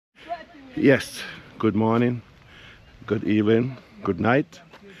Yes, good morning, good evening, good night.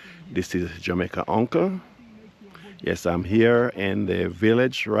 This is Jamaica Uncle. Yes, I'm here in the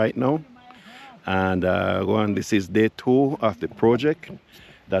village right now. And this is day 2 of the project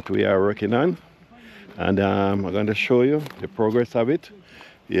that we are working on. And I'm going to show you the progress of it.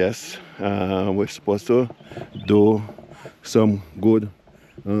 Yes, we're supposed to do some good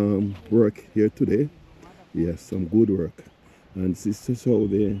work here today. Yes, some good work. And this is how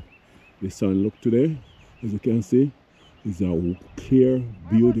the sun look today. As you can see, it's a clear,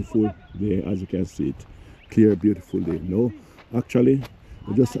 beautiful day. As you can see it, clear, beautiful day. No, actually,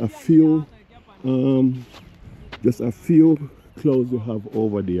 just a few, um, clouds you have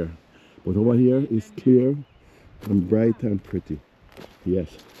over there, but over here is clear and bright and pretty. Yes,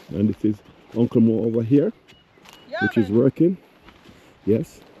 and this is Uncle Mo over here, which is working.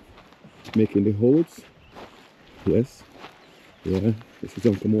 Yes, making the holes. Yes, yeah. This is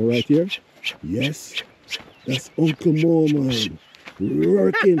Uncle Mo right here. Yes, that's Uncle Mo, man.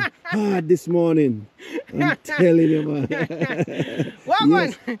 Working hard this morning. I'm telling you, man.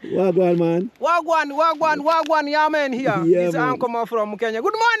 Wagwan. Yes. Wagwan, man. Wagwan, yeah, man, here. Yeah, This is man. Uncle Mo from Kenya.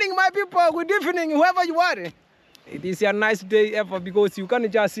 Good morning, my people. Good evening, whoever you are. It is a nice day ever because you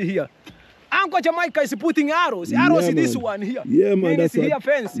can just see here. Uncle Jamaica is putting arrows. Arrows in this one here. Yeah, man. That's here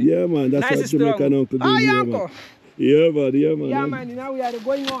fancy. Yeah, man. That's nice what Jamaican uncle do. Hi, here, Uncle. Man. Yeah, man. Yeah, man. Yeah, man. Now we are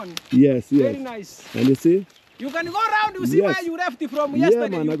going on. Yes, yes. Very nice. And you see? You can go around. You see Yes. where you left it from yesterday. Yeah,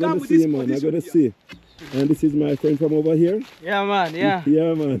 man. You I'm come going to with see this you, man. I'm position going to here. see. And this is my friend from over here. Yeah, man. Yeah.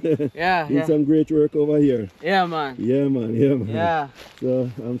 Yeah, man. Yeah, Doing some great work over here. Yeah, man. Yeah, man. Yeah, man. Yeah. So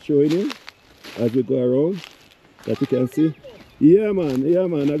I'm showing you as we go around that you can see. Yeah, man. Yeah,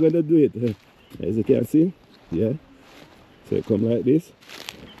 man. I'm going to do it. As you can see. Yeah. So it come like this.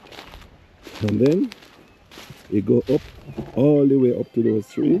 And then it go up all the way up to those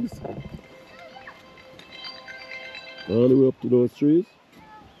trees. All the way up to those trees.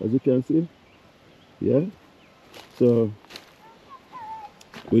 As you can see. Yeah. So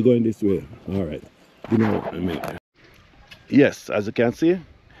we're going this way. All right. Give me a minute. Yes, as you can see,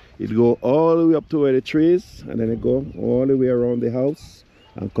 it go all the way up to where the trees, and then it go all the way around the house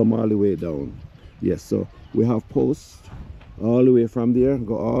and come all the way down. Yes, so we have posts all the way from there,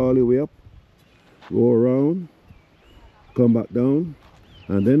 go all the way up, go around, come back down,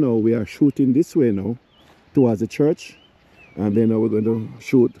 and then now we are shooting this way now towards the church, and then now we're going to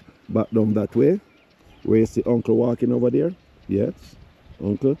shoot back down that way where you see Uncle walking over there. Yes,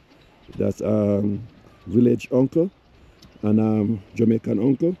 Uncle. That's village uncle and Jamaican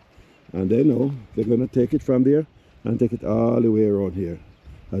uncle. And then now they're going to take it from there and take it all the way around here,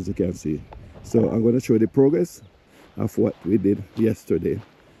 as you can see. So I'm going to show you the progress of what we did yesterday.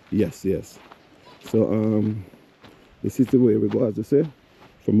 Yes, yes. So this is the way we go, as I say,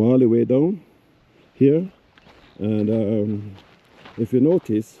 from all the way down here. And if you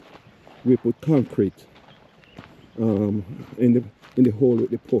notice, we put concrete in the hole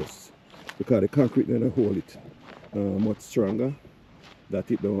with the posts, because the concrete then hold it much stronger, that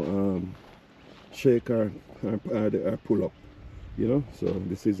it don't shake or pull up, you know. So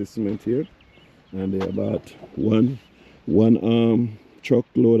this is the cement here, and they're about one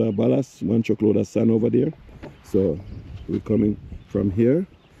truckload of ballast, one truckload of sand over there. So we're coming from here,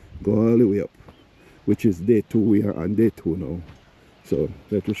 go all the way up, which is day 2. We are on day 2 now. So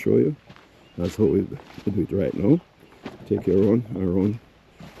let me show you. That's how we do it right now. Take you around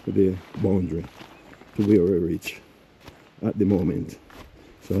to the boundary to where we reach at the moment.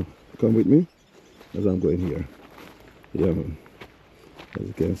 So come with me as I'm going here. Yeah, man. As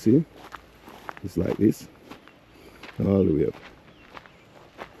you can see, it's like this, all the way up.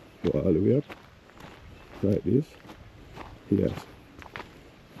 Go all the way up, like this. Yes.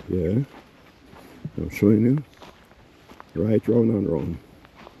 Yeah. I'm showing you. Right round and round.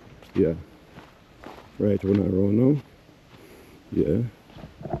 Yeah. Right round and round now. Yeah.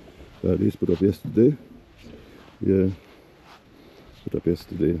 So this put up yesterday. Yeah. Put up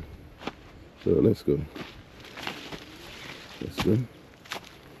yesterday. So let's go. Let's go.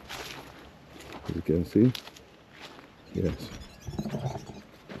 As you can see. Yes.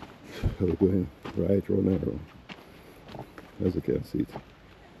 So we're going right round and round. As you can see it.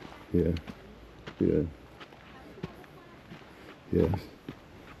 Yeah. Yeah. Yes.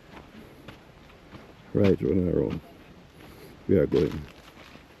 Right round and round. We are going.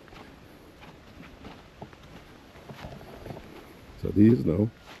 So these now,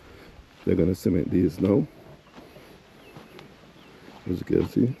 they're gonna cement these now. As you can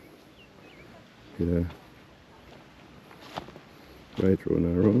see. Yeah. Right round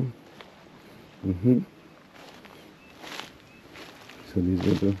and round. So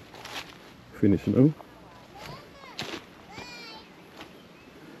these are finish now. You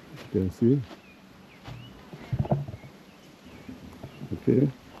can see. Okay.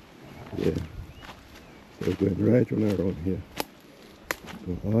 Yeah. So we're going right around here.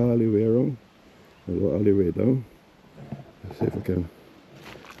 Go all the way around. And go all the way down. Let's see if we can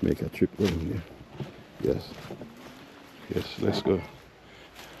make a trip around here. Yes. Yes, let's go.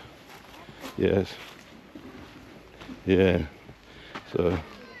 Yes. Yeah. So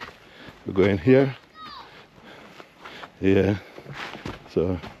we're going here. Yeah.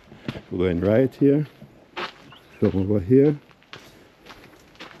 So we're going right here. Come over here.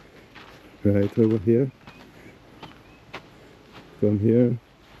 Right over here. Come here.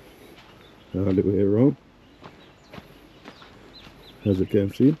 All the way around. As you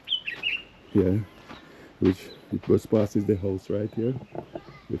can see. Yeah. Which it was passes the house right here.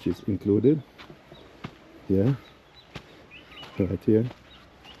 Which is included. Yeah. Right here.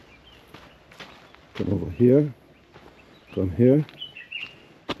 Come over here. Come here.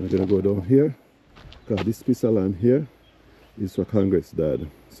 I'm gonna go down here. Because this piece of land here is for Congress Dad.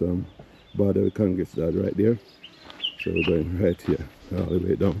 So I'm border with Congress Dad right there. So we're going right here, all the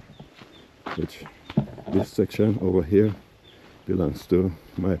way down. Which this section over here belongs to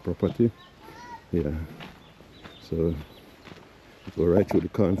my property. Yeah. So go right through the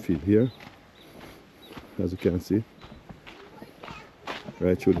cornfield here. As you can see.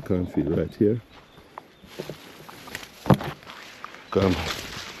 Right through the cornfield right here. Come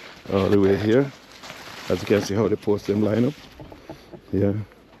all the way here. As you can see how they post them line up. Yeah.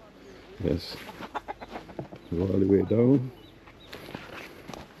 Yes. Go all the way down.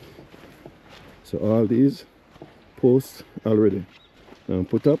 So all these posts already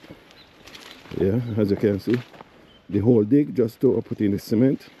put up. Yeah, as you can see. The whole dig just to put in the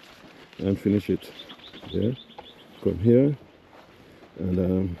cement and finish it. Yeah. Come here.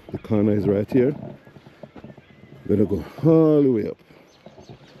 And the corner is right here. We're gonna go all the way up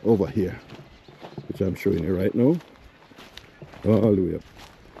over here, which I'm showing you right now. All the way up.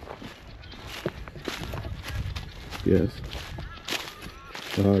 Yes.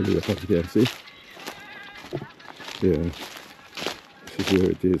 All the way up, as you can see. Yeah. This is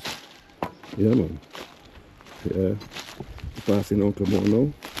where it is. Yeah, man. Yeah. Passing Uncle Mo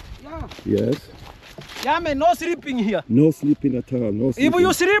now. Yeah. Yes. Yeah, man, no sleeping here. No sleeping at all. No sleeping. If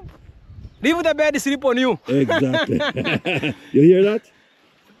you sleep, leave the bed sleep on you. Exactly. You hear that?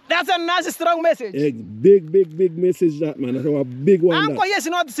 That's a nice strong message. Big message that, man. That's a big one. Uncle is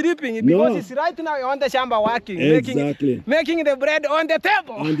not sleeping because it's right now on the shamba working. Exactly. Making the bread on the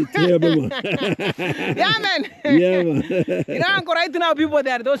table. On the table, man. Yeah, man. Yeah, man. You know, Uncle, right now people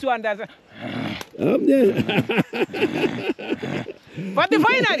there, those who understand. I'm there. But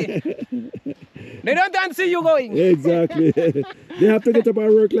finally, they don't want to see you going. Exactly. They have to get up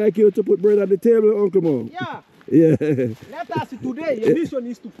and work like you to put bread on the table, Uncle Mo. Yeah. Yeah. Let us today, your mission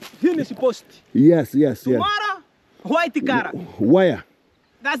is to finish post. Yes. Tomorrow, white car. Wire.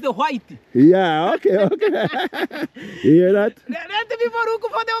 That's the white. Yeah, okay. You hear that? Let the people look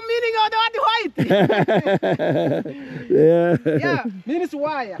for the meaning of the white. Yeah. Yeah, means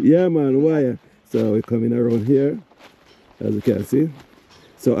wire. Yeah, man, wire. So we're coming around here, as you can see.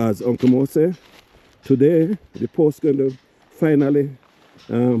 So as Uncle Mo said, today the post going to finally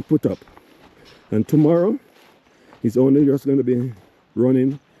put up. And tomorrow, it's only just going to be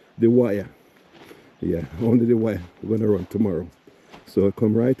running the wire. Yeah, only the wire we're going to run tomorrow. So I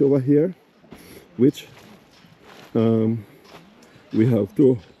come right over here, which we have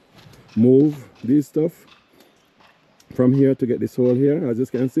to move this stuff from here to get this hole here, as you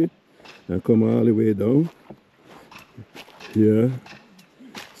can see, and come all the way down here.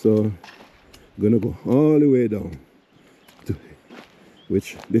 So I'm gonna go all the way down to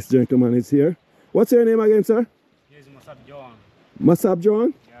which this gentleman is here. What's your name again, sir? Yes, Masab John. Masab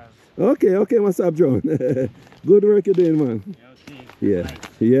John? Yes. Okay, Masab John. Good work you're doing, man. Okay. Yeah, Nice.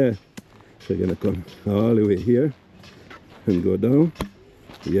 yeah. So you're gonna come all the way here and go down.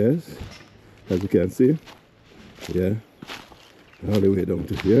 Yes, as you can see. Yeah, all the way down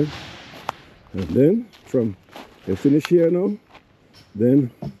to here. And then from you finish here now,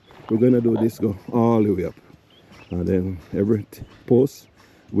 then we're gonna do this, go all the way up. And then every post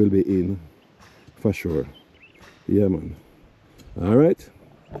will be in for sure. Yeah, man. All right,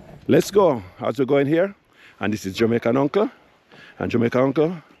 let's go as we're going here. And this is Jamaican Uncle. And Jamaican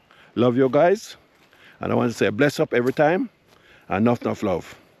Uncle, love you guys. And I want to say bless up every time. And enough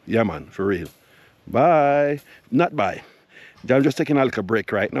love. Yeah, man, for real. Bye. Not bye. I'm just taking a little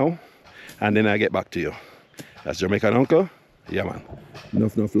break right now. And then I get back to you. That's Jamaican Uncle. Yeah, man.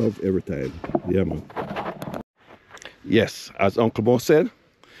 Enough love every time. Yeah, man. Yes, as Uncle Mo said,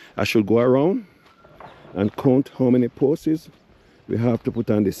 I should go around and count how many posts we have to put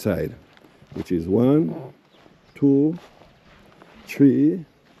on this side, which is 1, 2, 3,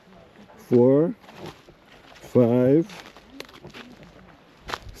 4, 5,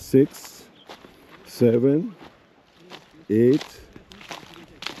 6, 7, 8,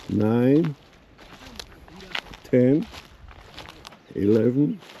 9, 10,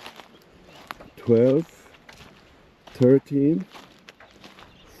 11, 12, 13,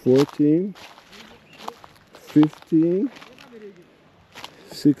 14, 15,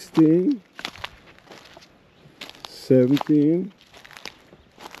 16, 17,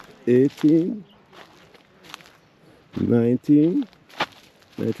 18, 19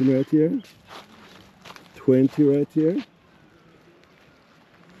 right here, 20 right here,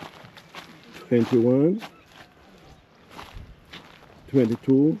 21,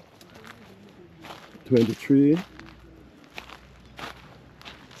 22, 23,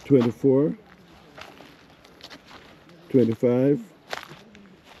 24, 25,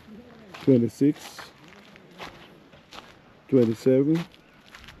 26, 27,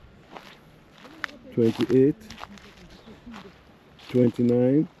 28,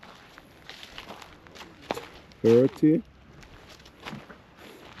 29, 30,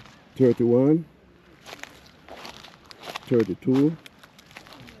 31, 32,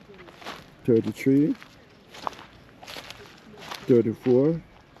 33, 34,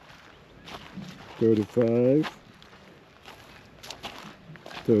 35,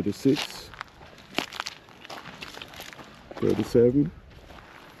 36, 37,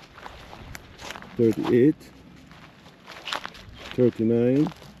 38, 39,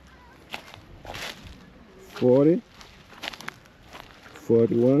 40,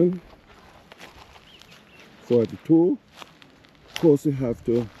 41, 42. Of course, we have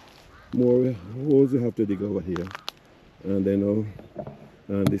to more holes we have to dig over here, and then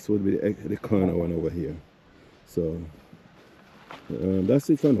and this would be the corner one over here. So that's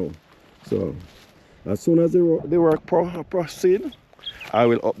it for now. So as soon as the work proceed, I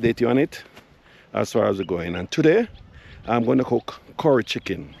will update you on it as far as we're going. And today I'm going to cook curry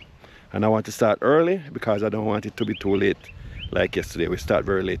chicken, and I want to start early because I don't want it to be too late like yesterday. We start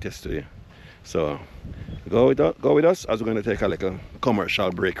very late yesterday. So go with us as we're going to take a little commercial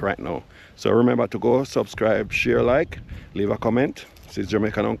break right now. So remember to go subscribe, share, like, leave a comment. This is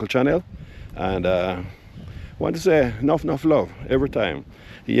Jamaican Uncle channel, and want to say enough love every time.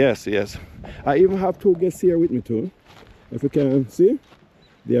 Yes, I even have 2 guests here with me too. If you can see,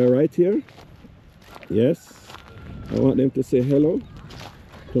 they are right here. Yes, I want them to say hello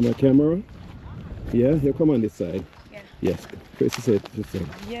to my camera. Yeah, here, come on this side. Yeah. Yes, Tracy said.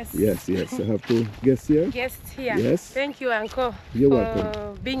 Yes. I have 2 guests here. Guests here. Yes. Thank you, Uncle, You're for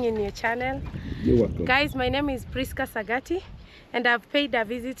welcome. being in your channel. You're welcome. Guys, my name is Priska Sagati, and I've paid a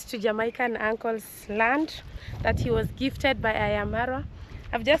visit to Jamaican Uncle's land that he was gifted by Ayamara.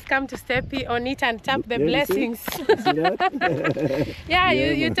 I've just come to step on it and tap the blessings. See that? Yeah,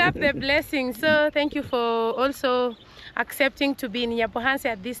 you tap the blessings. So thank you for also accepting to be in Nyabohansi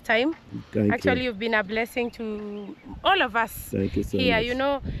at this time. Actually, you've been a blessing to all of us. Thank you so here. much. You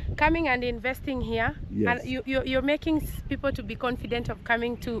know, coming and investing here, Yes. and you're making people to be confident of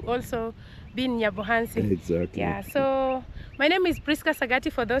coming to also be in Nyabohansi. Exactly. Yeah. So my name is Priska Sagati.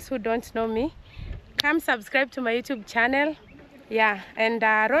 For those who don't know me, come subscribe to my YouTube channel. Yeah, and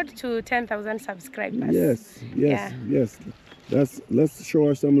road to 10,000 subscribers. Yes. Let's show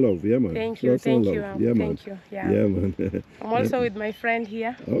her some love. Yeah, man. Thank you. Yeah, man. Thank you. Yeah, man. I'm also with my friend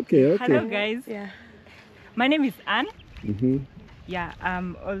here. Okay. Hello guys. Yeah. My name is Anne. Yeah,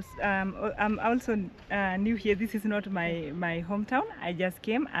 I'm also new here. This is not my hometown. I just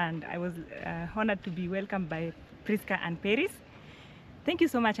came and I was honored to be welcomed by Priska and Paris. Thank you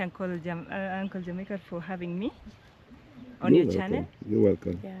so much, Uncle Jamaica, for having me on your channel. You're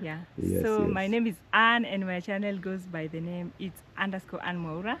welcome. Yeah. Yes, So yes. my name is Anne and my channel goes by the name, it's _Anne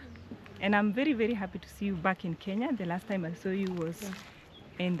Maura. And I'm very, very happy to see you back in Kenya. The last time I saw you was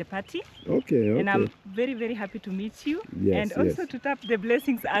in the party. Okay. And I'm very, very happy to meet you. Yes, and also to tap the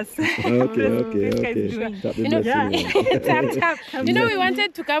blessings as Okay. is doing. Tap the You know, blessing. tap. You know, we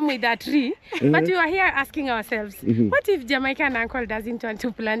wanted to come with a tree, but we were here asking ourselves, what if Jamaican Uncle doesn't want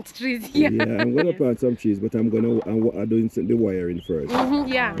to plant trees here? Yeah, I'm gonna plant some trees, but I'm doing the wiring first.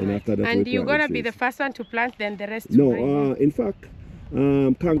 Yeah. And after that, And we you're plant gonna the be the trees. first one to plant, then the rest. No, in fact,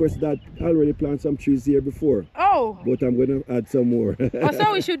 Congress that already planted some trees here before, Oh, but I'm going to add some more.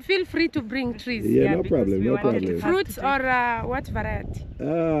 also we should feel free to bring trees. Yeah, no because problem, we no wanted problem. to- Fruits or what variety?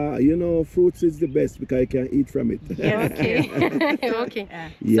 You know, fruits is the best because I can eat from it. Okay. Okay. Yeah.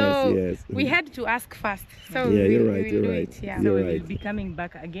 Yes, So yes. we had to ask first. So Yeah, we, you're right, we you're will do right. it, yeah. So You're we right. will be coming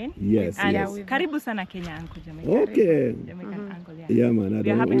back again. Yes, And yes. karibu sana Kenya Uncle Jamaica. Okay. Jamaican Uncle, yeah. Yeah, man.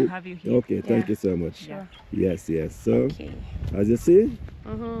 We are happy to have you here. Okay, thank Yeah. you so much. Yeah. Yes, yes. So, Okay. as you see,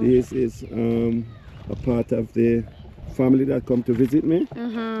 this is a part of the family that come to visit me,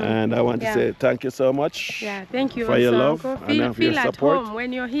 and I want Yeah. to say thank you so much. Yeah, thank you For your also, love Uncle. and Feel, for your feel at support. home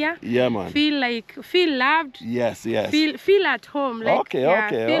when you're here. Yeah, man. Feel loved. Yes, yes. Feel at home. Like, Okay, yeah,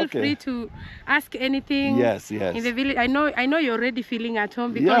 okay, feel okay. free to ask anything. Yes, yes. In the village, I know you're already feeling at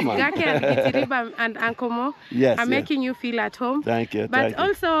home because man. Gake and Gitiriba and Uncle Mo Yes, are yes. making you feel at home. Thank you, But thank you.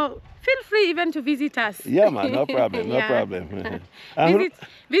 also feel free even to visit us. Yeah, man. No problem, no Yeah. problem. And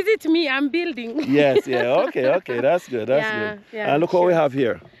Visit me. I'm building. yes, yeah. Okay, okay. That's good. That's Yeah, good. yeah, And look what we have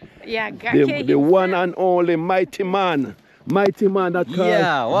here. Yeah, Gake. The one and only mighty man that called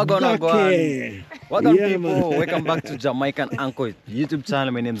Yeah, welcome, Gake. Welcome Yeah, people, man. welcome back to Jamaican Uncle YouTube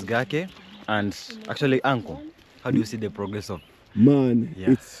channel. My name is Gake, and actually Uncle, how do you see the progress of? Man,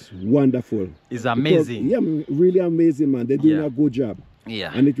 Yeah. it's wonderful. It's amazing. Because, yeah, really amazing, man. They're doing Yeah. a good job.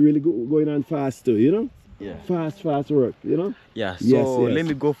 Yeah, And it's really going on fast too, you know? yeah, Fast work, you know? yeah. So Yes, yes. let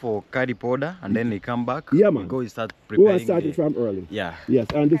me go for curry powder, and then we come back. Yeah, man. We go start We preparing. are starting from early. Yeah, Yes,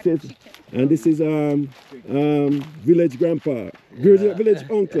 and this is village grandpa, village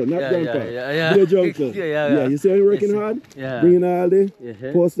uncle, not Yeah, grandpa. yeah. Village uncle. Yeah. You see how you're working hard? Yeah. Bringing all the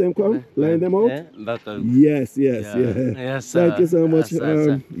Yeah. post them come, line them out. Yes, yes, Yeah. yeah. Yes, Thank you so much.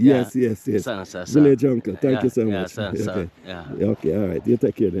 sir. Yes, Yeah. yes, yes. Sir. Village uncle. Thank Yeah, you so yeah, much. sir. Okay. Yeah. Okay, all right. You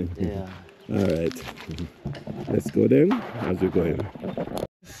take care then. Yeah. All right. Let's go then as we're going.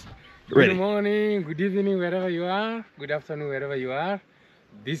 Good morning, good evening, wherever you are. Good afternoon, wherever you are.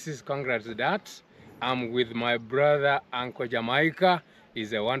 This is Congrats Dad. I'm with my brother, Uncle Jamaica.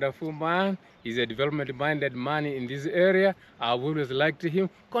 He's a wonderful man. He's a development-minded man in this area. I've always liked him.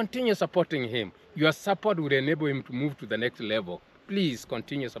 Continue supporting him. Your support will enable him to move to the next level. Please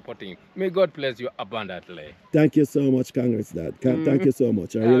continue supporting him. May God bless you abundantly. Thank you so much, Congrats Dad. Thank you so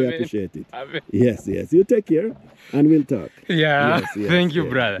much. I really Amen. appreciate it. Amen. Yes, yes. You take care and we'll talk. Yeah, Yes, yes, thank you,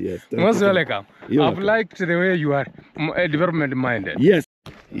 yes, brother. yes, thank Most you. welcome. You're I've welcome. liked the way you are development-minded. Yes.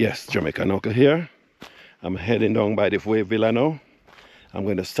 Yes, Jamaican uncle here. I'm heading down by the Way Villa now. I'm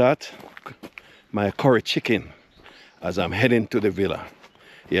going to start my curry chicken as I'm heading to the villa.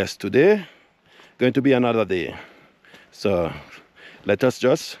 Yes, today going to be another day. So let us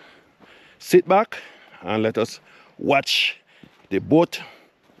just sit back and let us watch the boat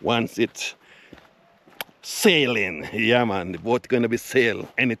once it's sailing. Yeah, man, the boat going to be sail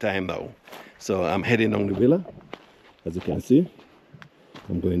anytime now. So I'm heading down the villa. As you can see,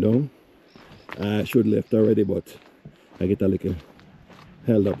 I'm going down. I should left already, but I get a little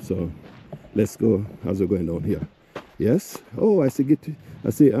held up. So let's go as we're going down here. Yes. Oh, I see Gake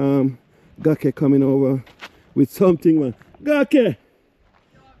coming over with something, man. Gake,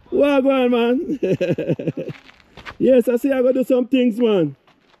 what going, man? Yes, I see I gotta do some things, man.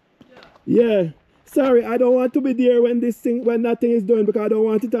 Yeah. Sorry, I don't want to be there when that thing is done because I don't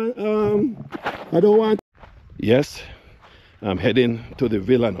want it. I don't want. Yes, I'm heading to the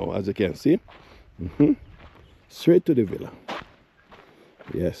villa now, as you can see. Straight to the villa.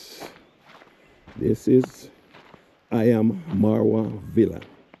 Yes, this is I am Marwa Villa.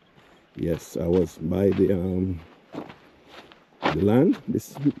 Yes, I was by the land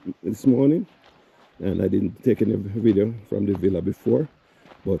this morning, and I didn't take any video from the villa before,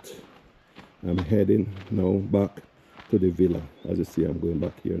 but I'm heading now back to the villa. As you see, I'm going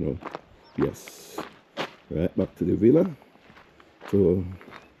back here now. Yes, right back to the villa to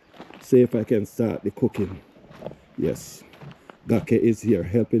see if I can start the cooking. Yes, Gake is here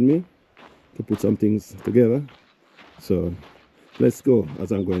helping me to put some things together. So let's go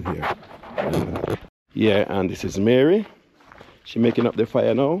as I'm going here. Yeah, and this is Mary. She's making up the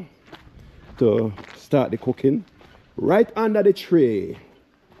fire now to start the cooking right under the tree.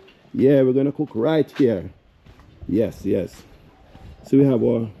 Yeah, we're gonna cook right here. Yes, yes. So we have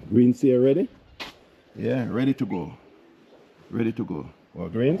our greens here ready. Yeah, ready to go. Ready to go. Our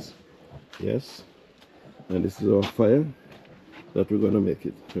greens. Yes. And this is our fire that we're gonna make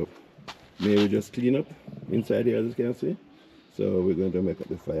it. So Mary just clean up inside here, as you can see. So we're going to make up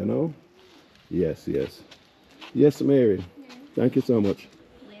the fire now. Yes, yes. Yes, Mary. Yeah. Thank you so much.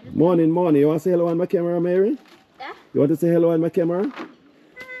 Morning. You want to say hello on my camera, Mary? Yeah. You want to say hello on my camera?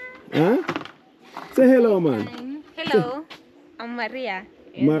 Huh? Say hello, man. Hello. I'm I'm Maria.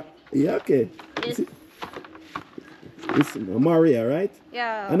 Yes. Yeah, okay. Yes. It's Maria, right?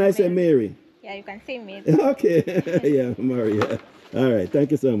 Yeah. And I say Mary. Yeah, you can say Mary. Okay. Yeah, Maria. All right.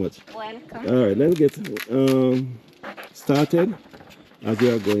 Thank you so much. Welcome. All right. Let's get started as we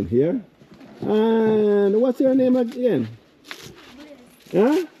are going here. And what's your name again? Grace.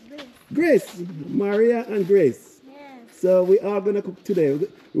 Huh? Grace. Maria and Grace. Yes. So we are going to cook today.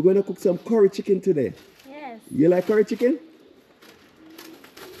 We're going to cook some curry chicken today. Yes. You like curry chicken?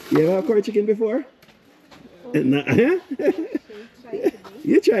 You ever had curry chicken before? No.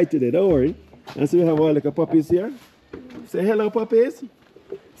 You tried today, don't worry. And so we have all the puppies here. Say hello, puppies.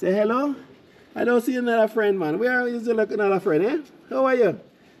 Say hello. I don't see another friend, man. Where is another friend, eh? How are you?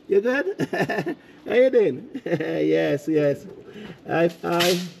 You good? How you doing? Yes, yes.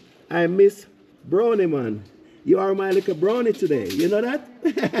 I miss Brownie, man. You are my little brownie today. You know that?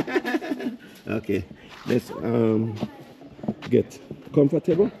 Okay. Let's get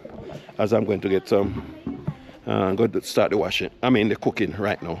comfortable as I'm going to get some. I'm going to start the washing. The cooking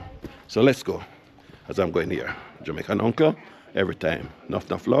right now. So let's go. As I'm going here, Jamaican uncle, every time.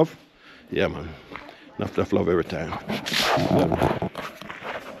 Enough love. Yeah, man. Enough love every time.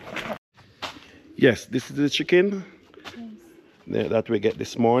 Yes, this is the chicken that we get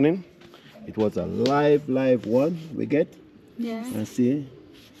this morning. It was a live one we get. Yes. And see,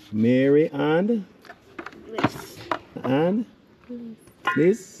 Mary and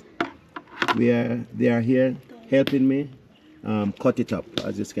Liz. They are here helping me cut it up,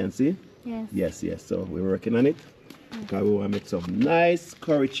 as you can see. Yes. Yes. So we're working on it. Because we want to make some nice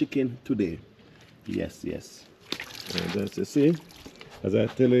curry chicken today. Yes. And as you see, as I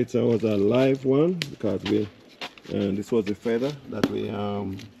tell you, it was a live one because this was the feather that we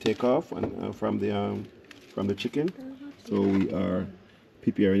take off and from the chicken. So we are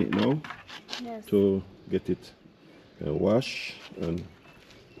preparing it now to get it washed and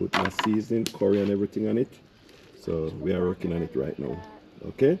put my seasoning, curry and everything on it. So we are working on it right now.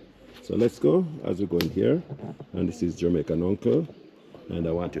 Okay, so let's go as we go in here. And this is Jamaican uncle, and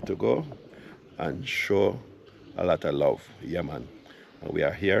I want you to go and show a lot of love. Yeah, man. And we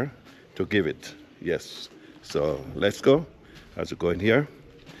are here to give it. Yes. So let's go as we go in here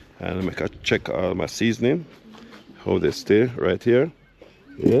and make a check all my seasoning, how they stay right here.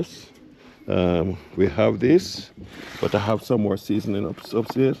 Yes. We have this, but I have some more seasoning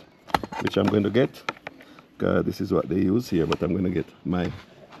upstairs, which I'm going to get. This is what they use here, but I'm going to get my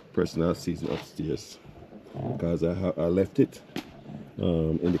personal seasoning upstairs because I left it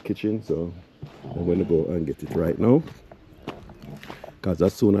in the kitchen, so I'm going to go and get it right now. Because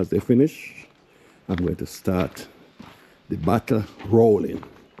as soon as they finish, I'm going to start the battle rolling.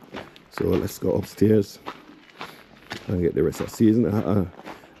 So let's go upstairs and get the rest of the season.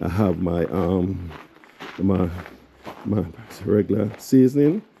 I have my my regular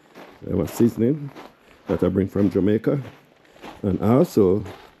seasoning, my seasoning that I bring from Jamaica, and also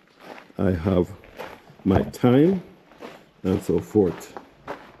I have my thyme and so forth.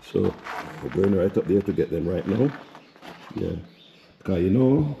 So I'm going right up there to get them right now. Yeah, because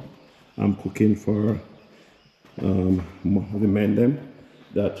I'm cooking for the men them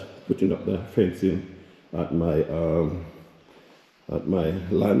that putting up the fencing at my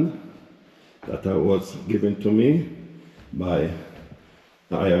land that was given to me by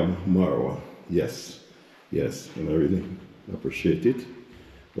Ayam Marwa. Yes, and I really appreciate it,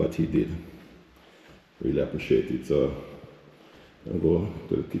 what he did. Really appreciate it. So I'll go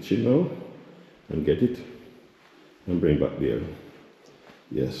to the kitchen now and get it and bring back there.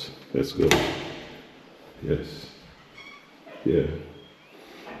 Yes, let's go. Yes, yeah.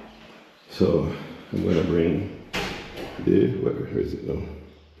 So I'm gonna bring where is it now?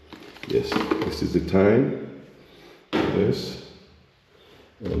 Yes, this is the thyme. Yes,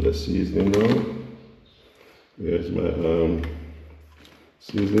 and the seasoning now. Here's my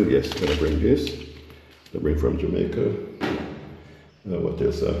seasoning. Yes, I'm gonna bring this. I bring from Jamaica. What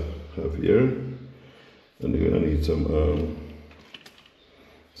else I have here? And you're gonna need some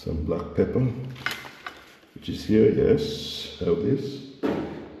black pepper, which is here. Yes, I have this,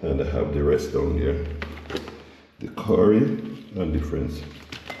 and I have the rest down here. The curry and difference.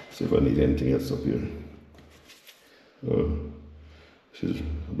 See if I need anything else up here. This is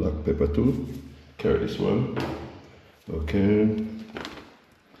black pepper too. Carry this one. Okay.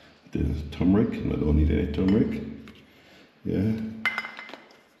 There's turmeric, and I don't need any turmeric. Yeah.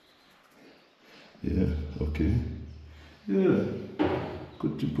 Okay. Yeah.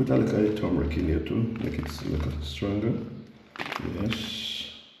 Good to put a little turmeric in here too, make it stronger.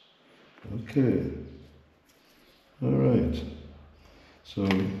 Yes. Okay. All right. So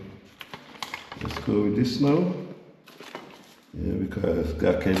let's go with this now. Yeah, because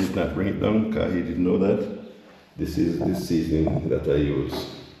God did not bring it down because he didn't know that. This is the seasoning that I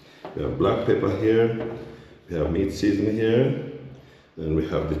use. We have black pepper here, we have meat seasoning here, and we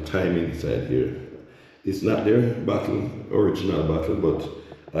have the thyme inside here. It's not their bottle, original bottle, but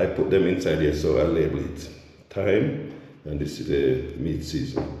I put them inside here, so I label it thyme, and this is the meat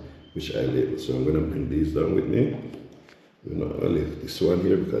seasoning, which I label. So I'm gonna bring these down with me. You know, I leave this one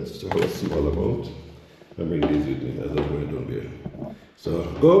here because it's a small amount. I bring these with me as I'm going down there. So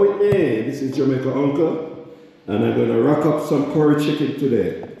go with me. This is Jamaica Uncle, and I'm gonna rock up some curry chicken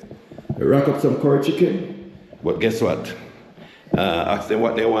today. I rock up some curry chicken, but guess what? Ask them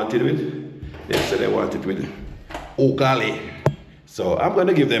what they wanted with. They said they wanted with ugali. So I'm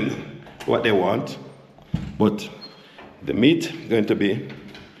gonna give them what they want, but the meat going to be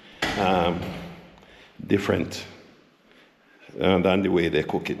different than the way they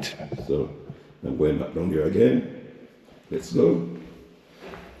cook it. So I'm going back down here again. Let's go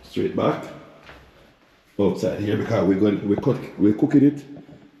straight back outside here because we're cooking it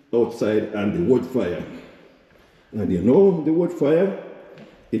outside on the wood fire. And you know the wood fire,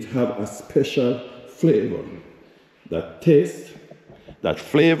 it have a special flavor, that taste, that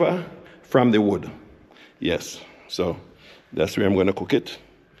flavor from the wood. Yes, so that's where I'm going to cook it,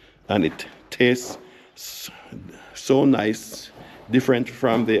 and it tastes so nice, different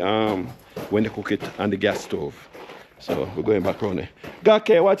from the when they cook it on the gas stove. So we're going back around there.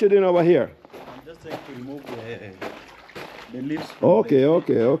 Gake, what you doing over here? I'm just trying to remove the leaves.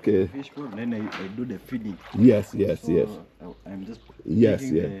 Okay. Fish food, then I do the feeding. Yes. I'm just Yes.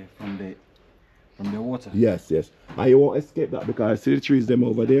 from the water. Yes. And you won't escape that because I see the trees them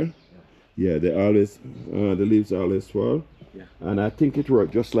over there. Yeah, they always the leaves always fall. Yeah. And I think it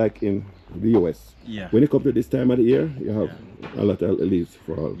works just like in the US. Yeah. When you come to this time of the year, you have a lot of leaves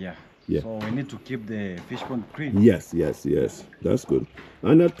fall. Yeah. Yeah. So we need to keep the fish pond clean. Yes. That's good.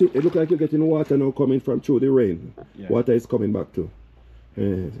 And it looks like you're getting water now coming from through the rain. Yeah. Water is coming back too.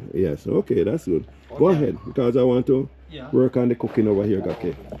 Yes, okay, that's good. Go ahead, because I want to work on the cooking over here,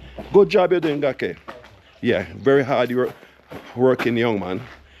 Gake. Good job you're doing, Gake. Yeah, very hard working young man.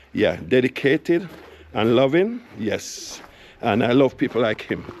 Yeah, dedicated and loving, yes. And I love people like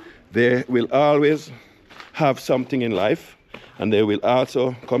him. They will always have something in life, and they will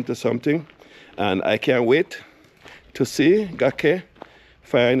also come to something. And I can't wait to see Gake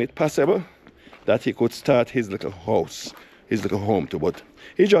find it possible that he could start his little house, his little home too. But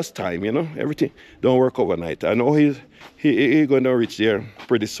it's just time, you know. Everything don't work overnight. I know he's going to reach there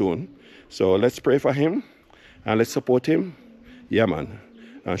pretty soon. So let's pray for him and let's support him. Yeah, man,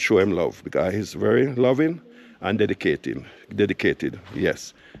 and show him love because he's very loving and dedicated.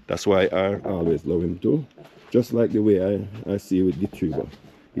 Yes, that's why I always love him too. Just like the way I see with Gitriba.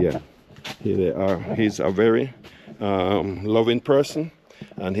 Yeah, he's a very loving person,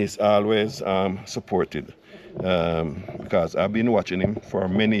 and he's always supported. Because I've been watching him for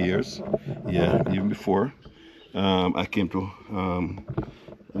many years. Yeah, even before I came to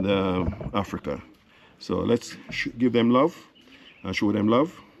Africa. So let's give them love and show them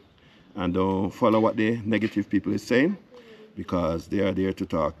love, and don't follow what the negative people is saying, because they are there to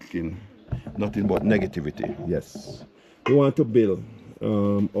talk in nothing but negativity. Yes, we want to build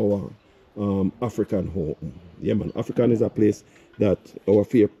our African home. Yeah, man, African is a place that our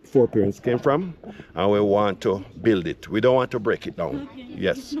foreparents came from, and we want to build it. We don't want to break it down.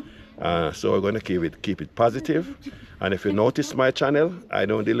 Yes. So we're going to keep it positive. And if you notice my channel, I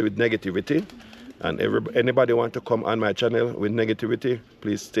don't deal with negativity. And anybody want to come on my channel with negativity,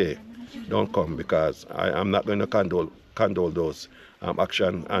 please stay. Don't come, because I'm not going to condole those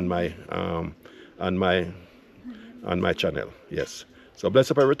action on my channel. Yes. So bless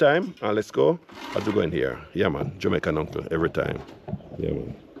up every time, and let's go as we go in here. Yeah, man. Jamaican Uncle every time. Yeah,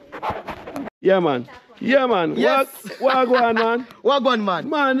 man. Yeah, man. Yeah, man. Yes. Wagwan, man. Wagwan, man.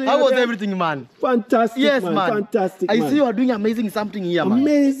 Man, how was everything, man? Fantastic, yes, man. Man. Fantastic, I man. see you are doing amazing something here, man.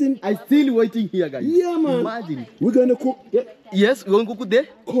 Amazing. I'm still waiting here, guys. Yeah, man. Imagine. We're going to cook. Yeah. Yes, we're going to cook the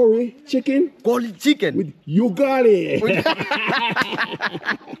curry chicken. Curry chicken. With ugali.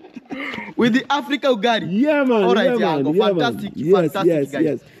 With the Africa ugali. Yeah, man. All right, yeah, man. Fantastic. Yeah, man. Fantastic, guys.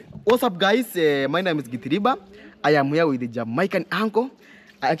 Yes. What's up, guys? My name is Gitriba. I am here with the Jamaican uncle.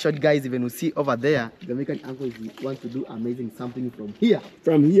 Actually, guys, even you see over there, Jamaican uncle wants to do amazing something from here.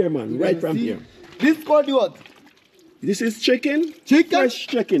 From here, man. Right from here. This is called what? This is chicken. Chicken? Fresh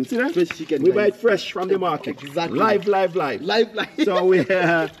chicken. See that? Fresh chicken, We buy guys. it fresh from the market. Exactly. Live. Live. So we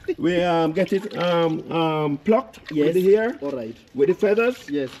get it plucked with the hair, All right. with the feathers.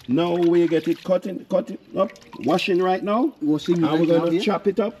 Yes. Now we get it cut up, washing right now. Washing And right we're now, going to yeah? chop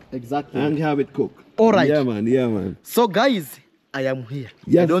it up Exactly. and have it cooked. All right. Yeah, man. So guys, I am here.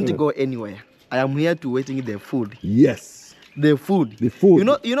 Yes, I don't sir. go anywhere. I am here to waiting the food. Yes. The food. The food.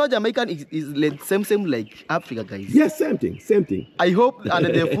 You know Jamaican is like same like Africa, guys. Yes, same thing. I hope and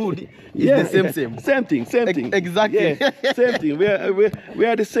the food is the same. Same thing. Exactly. Yeah, same thing. We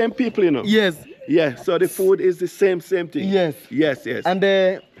are the same people, you know. Yes. Yeah, so the food is the same thing. Yes. Yes. And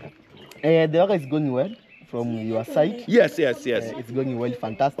the work is going well from your side. Yes. It's going well,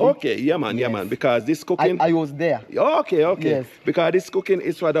 fantastic. Okay, yeah, man. Because this cooking. I was there. Okay. Yes. Because this cooking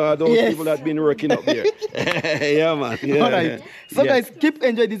is for those Yes. people that been working up there. Yeah, man. Yeah, All right. So yeah. guys, keep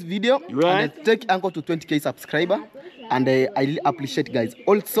enjoy this video. Right. And take Uncle to 20k subscriber. And I really appreciate, guys.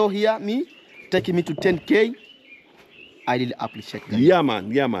 Also here, me taking me to 10k. I really appreciate, guys. Yeah,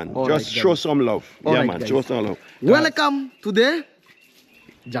 man. All Just right, show guys. some love. All yeah, right, man. guys. Show some love. Welcome to the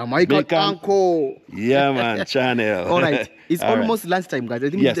Jamaican Jamaican. Uncle. Yeah, man. Channel. All right. It's All right. almost lunchtime, guys. I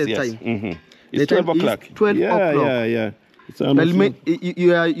think Yes. it's the time. Mm-hmm. The It's 12 time is o'clock. 12 o'clock. Yeah. It's Well, almost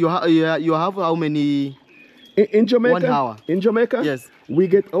you have how many? in Jamaica. 1 hour. In Jamaica, Yes. we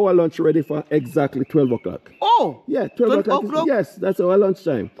get our lunch ready for exactly 12 o'clock. Oh. Yeah, 12 o'clock. o'clock? Yes, that's our lunch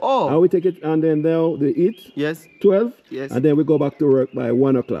time. Oh. And we take it and then now they eat Yes. 12. Yes. And then we go back to work by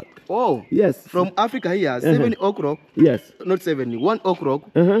 1 o'clock. Oh. Yes. From Africa here, 7 o'clock. Yes. Not 7. 1 o'clock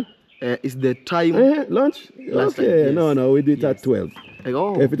Uh-huh. is the time. Lunch? Lunch time, Okay. yes. No, we do it at 12. Like,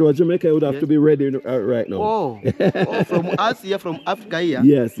 oh. If it was Jamaica, it would have Yes. to be ready right now. Oh. From us here, from Africa here,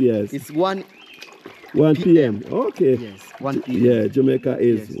 Yes. it's 1 1 p.m. Okay. Yes, 1 p.m. Yeah, Jamaica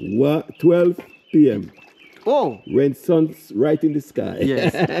is 12 p.m. Oh. when sun's right in the sky.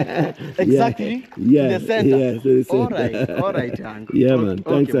 Yes. Exactly. Yeah. In the center. Yes, in the center. All right, Uncle. Yeah, man.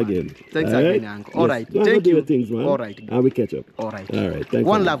 Thanks man. again. Thanks All again, right? Uncle. All right. Go and Thank do you. your things, man. All right. And we catch up. All right. All right. Thanks.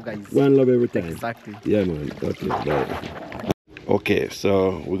 One again. love, guys. One love every time. Exactly. Yeah, man. Okay. Bye. Okay,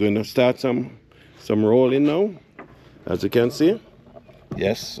 so we're going to start some rolling now, as you can see.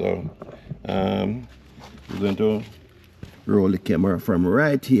 Yes, so we're going to roll the camera from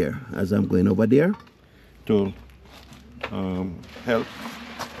right here as I'm going over there to help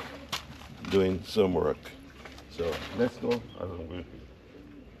doing some work. So let's go. As I'm going.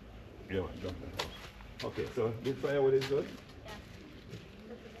 Yeah, man, jump in. Okay, so this firewood is good?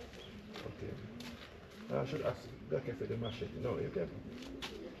 Okay. I should ask Gake for the machete. No, you can.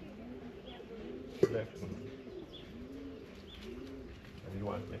 Left one. And you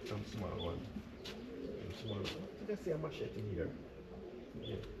want to make some small one. Small one. Let's see a machete here.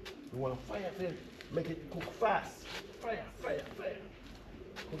 Yeah. You want fire to make it cook fast. Fire.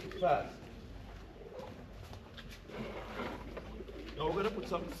 Cook it fast. Now we're going to put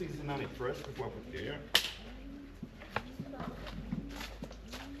some seasoning on it first before I put it here.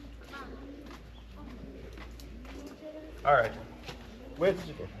 All right. Where did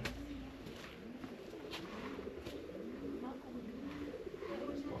you go?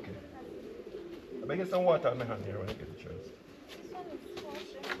 Okay. I may get some water on my hand here when I get the chance.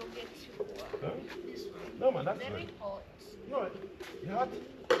 Huh? No, man, that's good. No, you hot?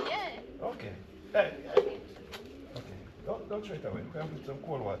 Yeah. Okay. Hey. Okay. Don't throw it away. We can put some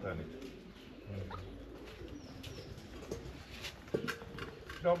cold water on it.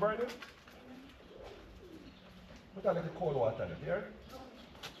 Don't burn it? Put a little cold water in it, here.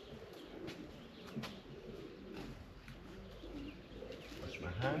 Wash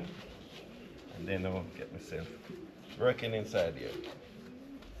my hand. And then I'll get myself working inside here.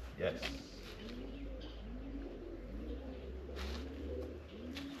 Yes.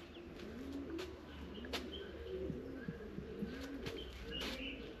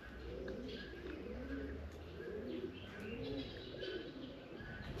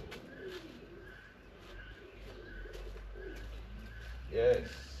 Yes.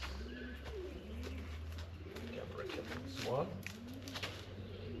 Can break it this one.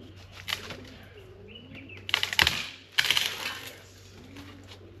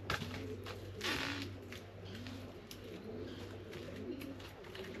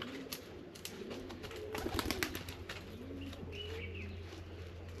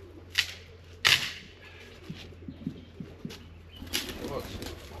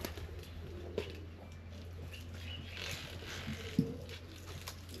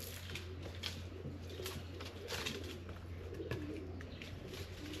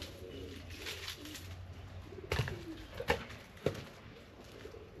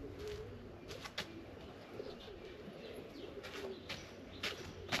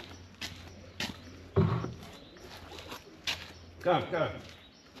 Come, come.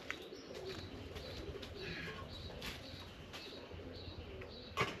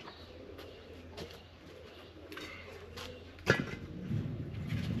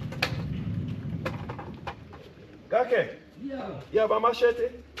 Gake? Yeah. You have a machete?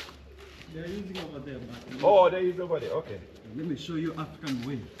 They're using over there, but Oh, they use over there. Okay. let me show you African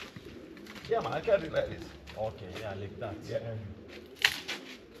way. Yeah, man, I can do it like this. Okay, yeah, like that. Yeah.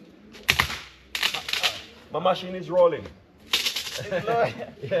 My machine is rolling.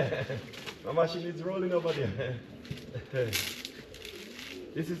 Yeah. My machine is rolling over there.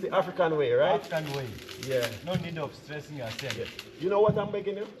 This is the African way, right? African way. Yeah. No need of stressing yourself. Yeah. You know what I'm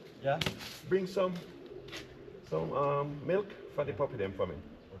begging you? Yeah? Bring some milk for the puppy them for me.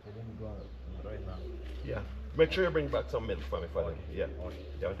 Okay, let me go right now. Yeah. Make sure you bring back some milk for me for them. Yeah.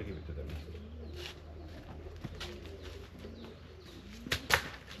 Yeah, I want to give it to them.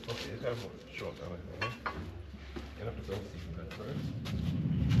 Okay, you can hold it short. You have to go see that first.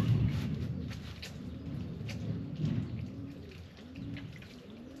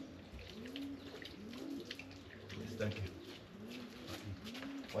 Yes, thank you.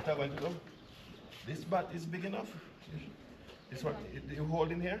 What I'm going to do? This bat is big enough. This one, you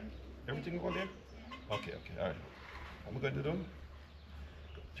hold in here? Everything hold here? Okay, okay, all right. What I'm going to do?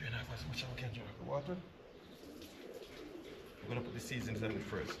 Drain off as much as I can, drain off the water. We're going to put the seasonings on it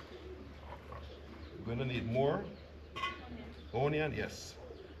first. We're going to need more onion, yes.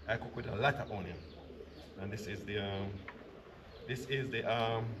 I cook with a lot of onion. And this is the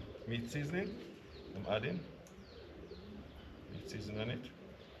meat seasoning I'm adding. Meat seasoning on it.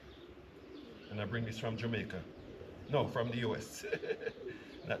 And I bring this from Jamaica. No, from the US.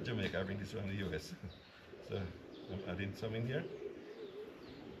 Not Jamaica, I bring this from the US. So I'm adding some in here.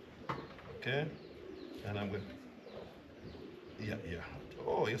 Okay. And I'm going to, yeah.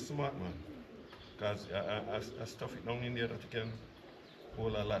 Oh, you're smart, man. Because I stuff it down in there that you can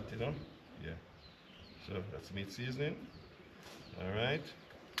hold a lot, you know? Yeah. So that's meat seasoning. Alright.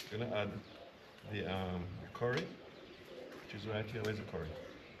 Gonna add the curry, which is right here. Where's the curry?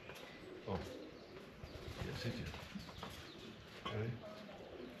 Oh. Yes, it is. Okay.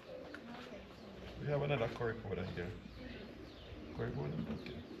 We have another curry powder here. Curry powder?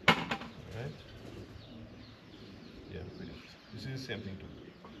 Okay. Alright. Yeah, this is the same thing too.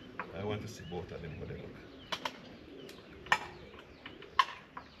 I want to see both of them how they look.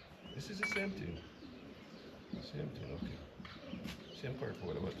 This is the same thing. Same thing, okay. Same curry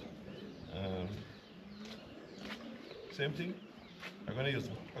powder, but same thing. I'm going to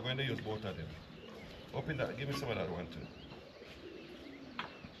use both of them. Open that. Give me some of that one too.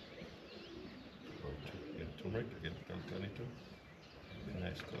 Get turmeric. Get turn it too. Be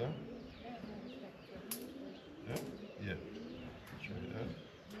nice color. Yeah. Try that.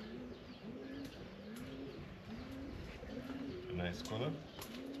 A nice color.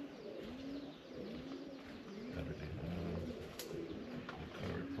 Everything. The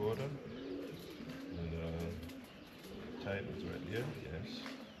curry powder and thyme is right there. Yes.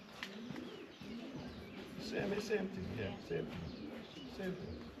 Same thing. Yeah, same thing. Same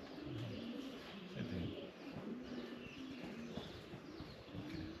thing. Same thing.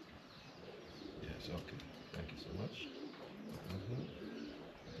 Okay. Yes. Okay. Thank you so much.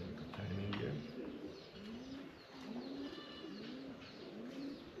 Take thyme in here.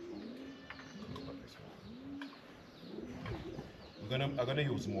 I'm gonna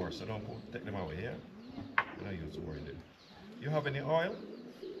use more, so don't take them away here. I'm gonna use more in there. You have any oil?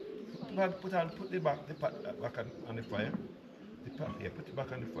 Put the pot back on the fire. The pot, yeah, put it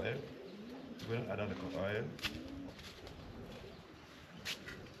back on the fire. We're gonna add a little oil.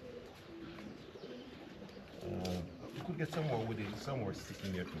 You could get some more with it, some more stick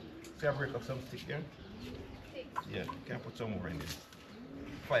in there too. See, I break up some stick here. Yeah, you can put some more in there.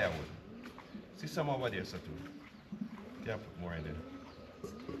 Firewood. See some over there, so too. You can put more in there.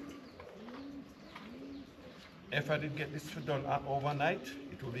 If I did get this done overnight,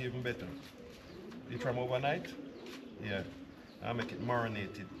 it would be even better. If from overnight, yeah, I'll make it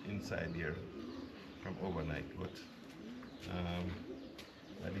marinated inside here from overnight, but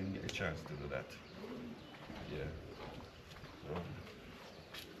I didn't get a chance to do that. Yeah. So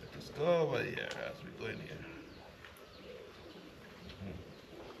let us go over here as we go in here.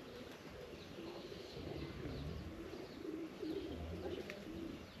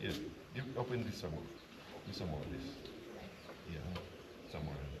 Yeah, open this some more. Do some more of this. Yeah, some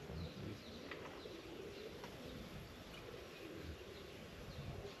more in the front, please.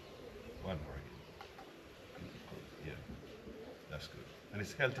 One more again. Yeah, that's good. And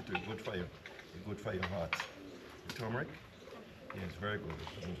it's healthy too, good for you. Good for your heart. The turmeric? Yeah, it's very good.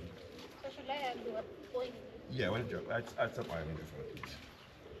 So should I do a point? Yeah, well, add some oil in the front, please.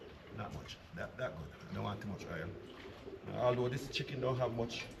 Not much. That good. I don't want too much oil. Although this chicken don't have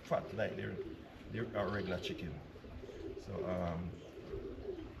much fat like their regular chicken. So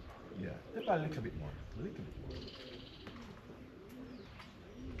yeah, take a little bit more. A little bit more.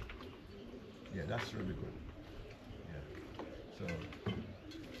 Yeah, that's really good. Yeah. So I'm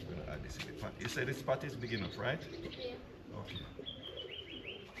gonna add this a bit. You say this pot is big enough, right? Yeah. Okay.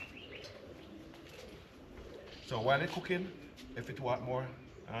 So while they're cooking, if it want more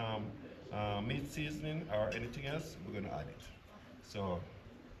meat seasoning or anything else, we're gonna add it. So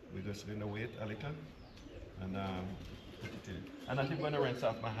we're just gonna wait a little and put it in. And I'm not gonna rinse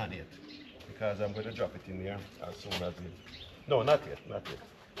off my hand yet because I'm gonna drop it in there as soon as it. No, not yet, not yet.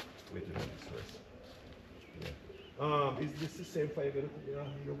 Wait a minute first. Yeah. Is this the same fire you're gonna cook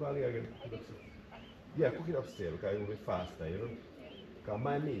your garlic again? Yeah, cook it upstairs because it will be faster, you know. Because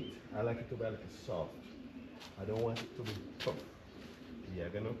my meat, I like it to be a little soft. I don't want it to be tough. Yeah,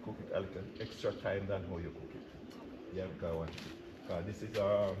 I'm gonna cook it a little extra time than how you cook it. Yeah, because this is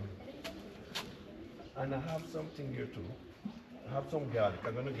and I have something here too. I have some garlic.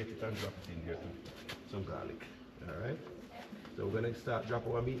 I'm gonna get it and drop it in here too. Some garlic. Alright. So we're gonna start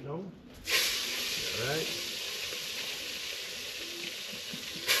dropping our meat now. Alright.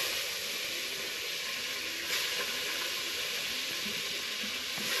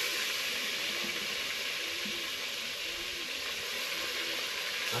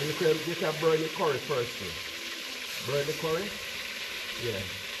 And you can burn the curry first too. Burn the curry? Yeah.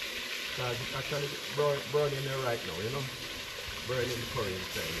 Because it's actually burning there right now, you know? Burning the curry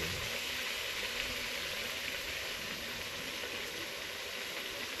inside here.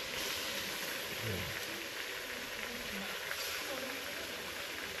 Yeah.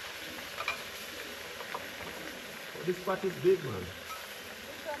 Oh, this pot is big, man.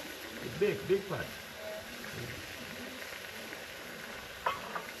 It's big pot.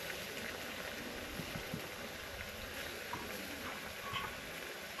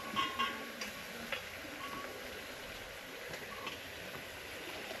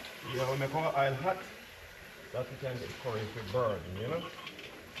 Yeah, we make our oil hot, that we can get the curry to burn, you know?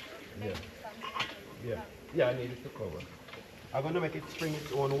 Yeah, I need it to cover. I'm gonna make it spring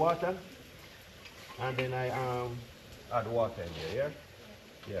its own water, and then I add water in there,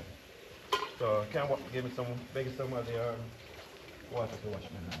 yeah? So can you give me maybe some of the water to wash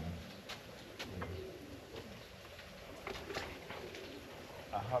my hands.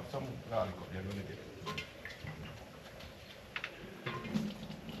 I have some garlic up there, I'm gonna get it.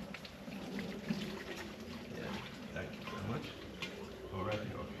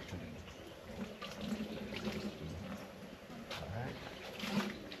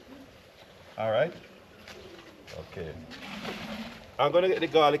 All right. Okay. I'm gonna get the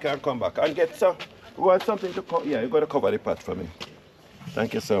garlic and come back and get some. You want something to cover? Yeah, you're gonna cover the pot for me.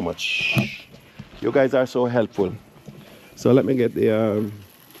 Thank you so much. You guys are so helpful. So let me get the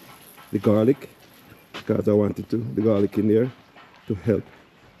garlic because I wanted the garlic in there to help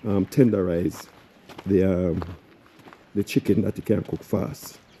tenderize the chicken that you can cook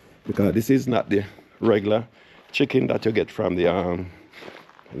fast. Because this is not the regular chicken that you get from the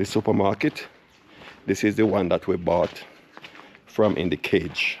supermarket. This is the one that we bought from in the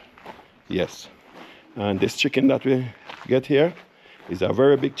cage. Yes. And this chicken that we get here is a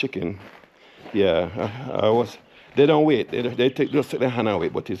very big chicken. Yeah, they don't weigh it. They take just their hand away,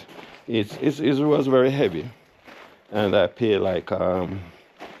 but it was very heavy. And I pay like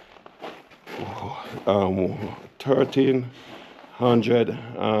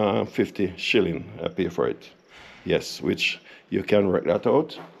 1,350 shilling I pay for it. Yes, which you can work that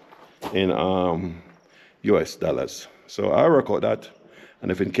out in US dollars. So I'll work out that,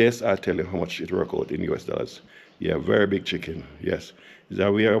 and if in case I'll tell you how much it work out in US dollars. Yeah, very big chicken. Yes,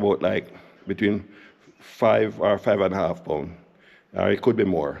 we are about like between 5 or 5.5 pounds, or it could be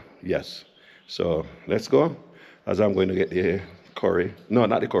more. Yes. So let's go, as I'm going to get the curry. No,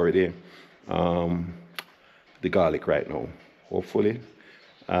 not the curry. The garlic right now. Hopefully,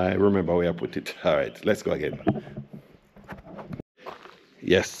 I remember where I put it. All right, let's go again.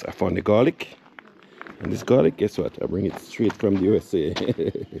 Yes, I found the garlic. And this garlic, guess what? I bring it straight from the USA.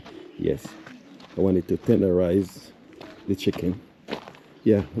 Yes, I want it to tenderize the chicken.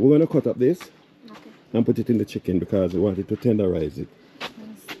 Yeah, we're going to cut up this and put it in the chicken because we want it to tenderize it.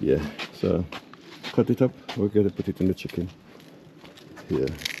 Yeah, so cut it up. We're going to put it in the chicken. Yeah.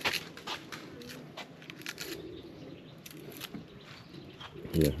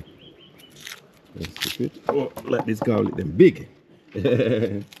 Yeah. Let's keep it. Oh, like this garlic, them big.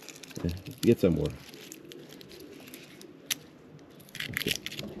 Get some more. Okay.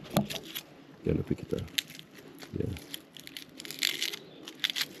 Gonna pick it up. Yeah.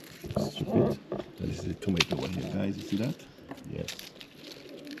 Strip it. And this is the tomato one here, guys. You see that? Yes.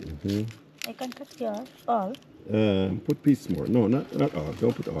 I can cut yours all. Put piece more. No, not all.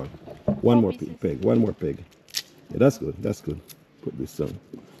 Don't put all. One more peg. One more peg. Yeah, that's good. That's good. Put this on.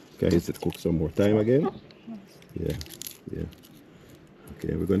 Okay, is it cook some more time again? Yeah. Yeah.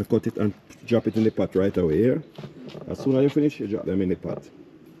 Okay, we're going to cut it and drop it in the pot right away here. As soon as you finish, you drop them in the pot.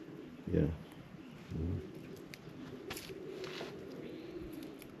 Yeah.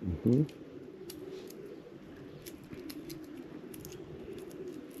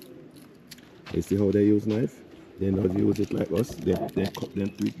 You see how they use knife? They don't use it like us. They cut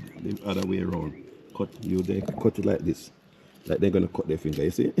them the other way around. They cut it like this. Like they're gonna cut their finger,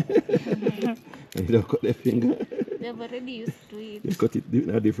 you see? And you don't cut their finger. They've already used to it. You cut it in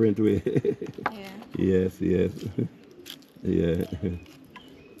a different way. Yeah. Yes, yes. Yeah.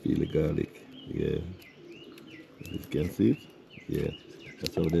 Feel the garlic. Yeah. You can see it? Yeah.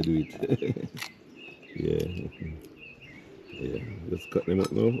 That's how they do it. Yeah. Yeah. Just cut them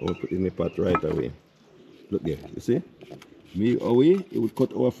up now and put it in the pot right away. Look there, you see? Me away, it would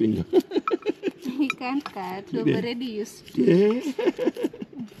cut our finger. We can't cut. We've already used to it.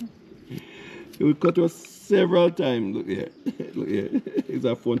 It would cut us several times. Look here. Look here. It's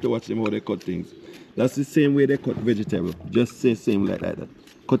a fun to watch them how they cut things. That's the same way they cut vegetable. Just say same like that.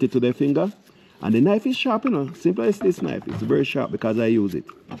 Cut it to their finger. And the knife is sharp, you know. Simple as this knife. It's very sharp because I use it.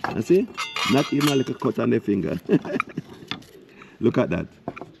 You see? Not even a little cut on their finger. Look at that.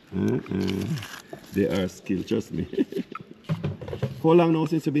 They are skilled, trust me. How long now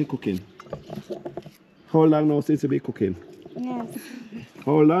since you've been cooking? How long now since you've been cooking? Yes.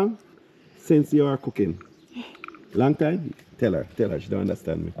 How long since you are cooking? Long time? Tell her, she don't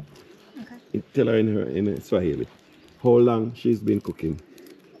understand me. Okay. Tell her in Swahili. How long she's been cooking?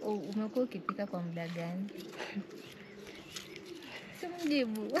 Umekuwa ukipika kwa muda gani?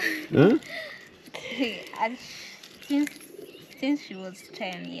 Simjibu. Huh? Since she was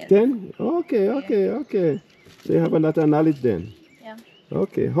 10 years. 10? Okay, okay, okay. So you have a lot of knowledge then? Yeah.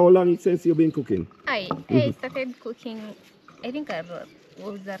 Okay. How long since you've been cooking? I started cooking, I think I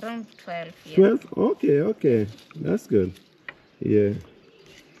was around 12 years. 12? Okay, okay. That's good. Yeah.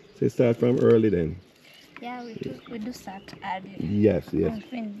 So you start from early then? Yeah, we do start early. Yes, yes.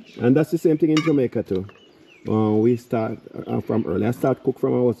 And that's the same thing in Jamaica too. We start from early. I start cook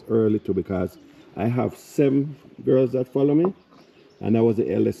from I was early too because I have 7 girls that follow me. And I was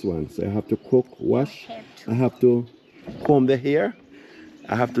the eldest one. So I have to cook, wash. I have to comb their hair.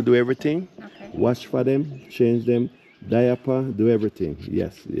 I have to do everything. Okay. Wash for them, change them, diaper, do everything.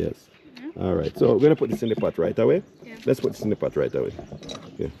 Yes, yes. All right. So we're going to put this in the pot right away. Yeah. Let's put this in the pot right away.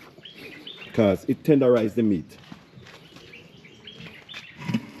 Okay. Because it tenderizes the meat.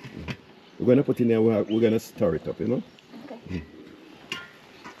 We're going to put it in there. We're going to stir it up, you know. Okay.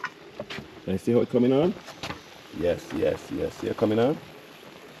 Can you see how it's coming on? Yes, yes, yes. See it coming on?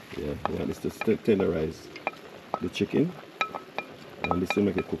 Yeah, we want this to tenderize the chicken. And this will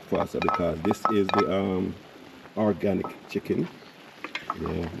make it cook faster because this is the organic chicken.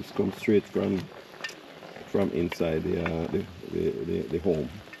 Yeah, this comes straight from inside the home.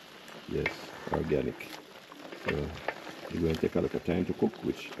 Yes, organic. So it's going to take a lot of time to cook,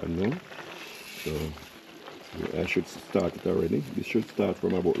 which I know. So I should start it already. This should start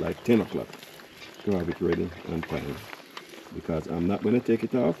from about like 10 o'clock to have it ready on time. Because I'm not going to take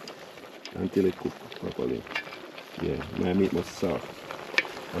it off until it cooks properly. Yeah, my meat was soft.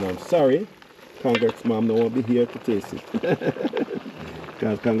 And I'm sorry, Congrats Mom won't be here to taste it.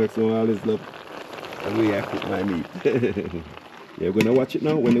 Because Congrats Mom always love the way I cook my meat. Yeah, we're going to watch it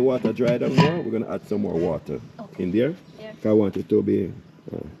now. When the water dry down more, we're going to add some more water in there. Yeah. I want it to be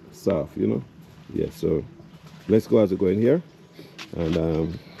soft, you know. Yeah, so let's go as we go in here.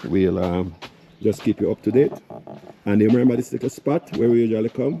 And we'll just keep you up to date. And you remember this little spot where we usually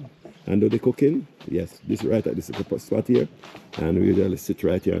come and do the cooking? Yes, this right at this little spot here. And we usually sit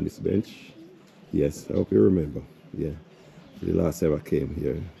right here on this bench. Yes, I hope you remember. Yeah, the last ever came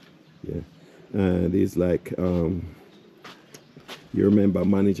here. Yeah, and it's like, you remember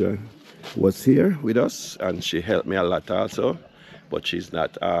manager was here with us and she helped me a lot also, but she's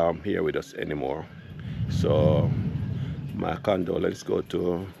not here with us anymore. So my condolence go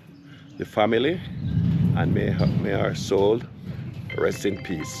to the family, and may our soul rest in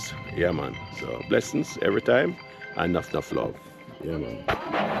peace. Yeah, man. So blessings every time and enough love. Yeah, man.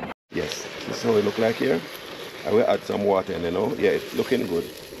 Yes, this is how it look like here. I will add some water in, you know. Yeah, it's looking good.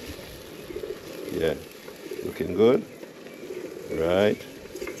 Yeah, looking good. Right.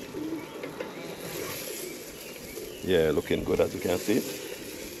 Yeah, looking good as you can see.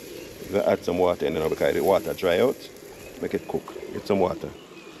 I'm gonna add some water in, because the water dry out. Make it cook. Get some water.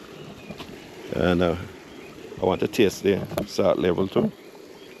 And I want to taste the salt level too.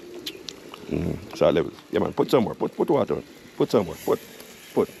 Salt level. Yeah, man. Put some more. Put water. Put some more. Put.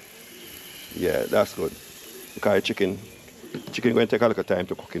 Yeah, that's good. Because chicken going to take a little time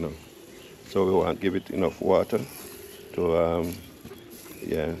to cook, you know. So we want to give it enough water to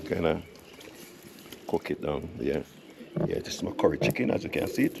yeah, kind of cook it down. Yeah, this is my curry chicken, as you can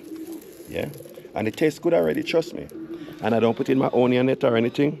see it. Yeah, and it tastes good already, trust me. And I don't put in my onion in it or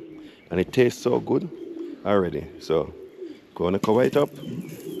anything, and it tastes so good already. So going to cover it up,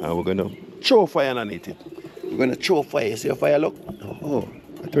 and we're going to throw fire underneath it. We're going to throw fire. You see a fire, look? Oh,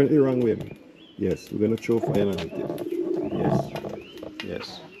 I turned it the wrong way. Yes, we're going to throw fire underneath it.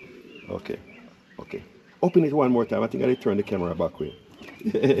 Yes. Okay. Open it one more time. I think I need to turn the camera back way.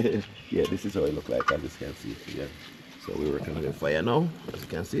 Yeah, this is how it looks like, as you can see. Yeah. So we're working on the fire now, as you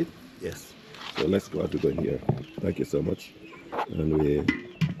can see it. Yes. So let's go out to go in here. Thank you so much. And we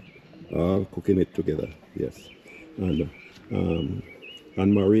are cooking it together. Yes. And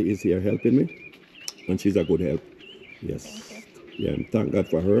Anne-Marie is here helping me, and she's a good help. Yes. Yeah, and thank God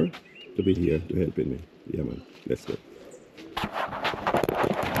for her to be here to helping me. Yeah, man. Let's go.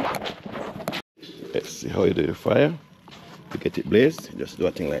 Let's see how you do the fire. To get it blazed, just do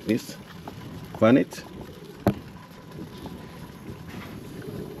a thing like this. Fan it.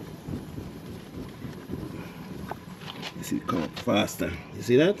 You see it come up faster. You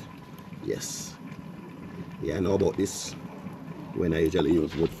see that? Yes. Yeah, I know about this when I usually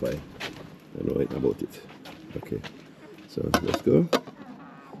use wood fire. I know about it. Okay. So let's go.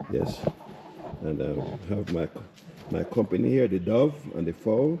 Yes. And I have my company here, the dove and the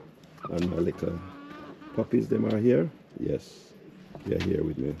fowl, and my little puppies, them are here. Yes, they're here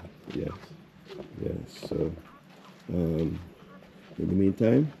with me. Yes. So in the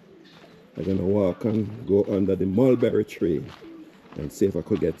meantime, I'm gonna walk and go under the mulberry tree and see if I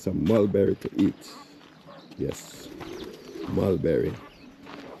could get some mulberry to eat. Yes, mulberry.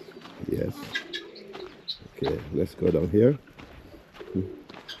 Yes. Okay, let's go down here.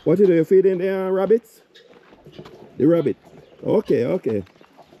 What do you feeding the rabbits? The rabbit. Okay.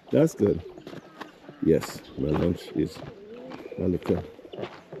 That's good. Yes, my lunch is a little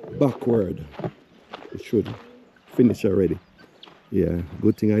backward. It should finish already. Yeah,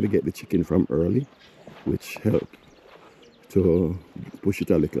 good thing I had to get the chicken from early, which helped to push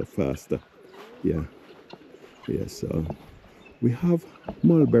it a little faster. Yeah. So we have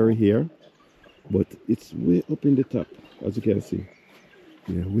mulberry here, but it's way up in the top, as you can see.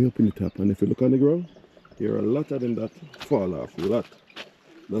 Yeah, way up in the top. And if you look on the ground, there are a lot of them that fall off.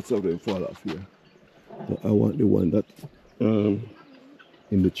 Lots of them fall off here. But I want the one that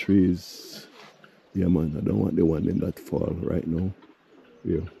in the trees. Yeah, man, I don't want the one that fall right now.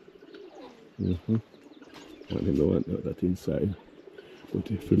 Yeah. I want the one that inside. But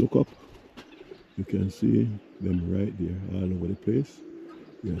if you look up, you can see them right there all over the place.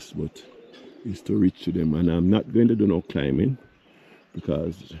 Yes, but it's to reach to them. And I'm not going to do no climbing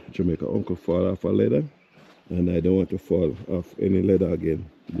because Jamaica uncle fall off a ladder. And I don't want to fall off any ladder again.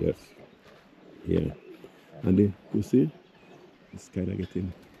 Yes. Yeah. And then, you see, it's kind of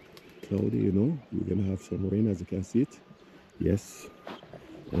getting cloudy, you know. We're going to have some rain, as you can see it. Yes.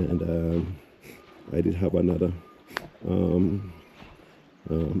 And I did have another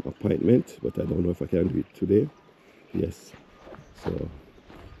appointment, but I don't know if I can do it today. Yes. So,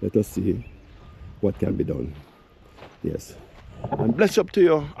 let us see what can be done. Yes. And bless up to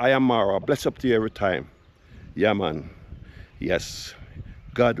you. I am Mara. Bless up to you every time. Yeah, man. Yes.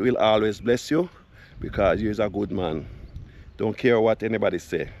 God will always bless you because he is a good man. Don't care what anybody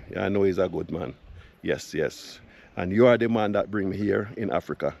say. I know he's a good man. Yes. And you are the man that bring me here in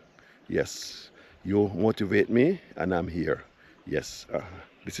Africa. Yes. You motivate me and I'm here. Yes.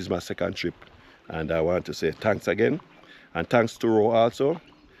 This is my second trip. And I want to say thanks again. And thanks to Ro also,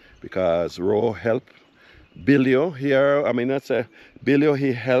 because Ro helped build you here. I mean, that's a build you.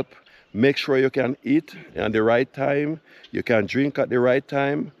 He helped make sure you can eat at the right time, you can drink at the right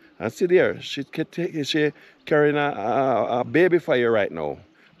time. And see there, she carrying a baby for you right now,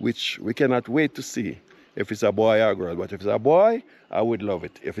 which we cannot wait to see if it's a boy or a girl. But if it's a boy, I would love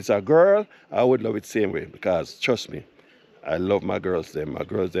it. If it's a girl, I would love it same way, because trust me, I love my girls them. My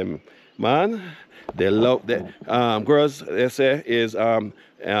girls them, man, they love the girls. They say is they're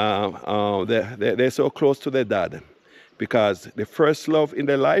so close to their dad, because the first love in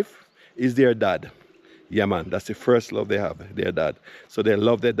their life is their dad. Yeah, man, that's the first love they have, their dad. So they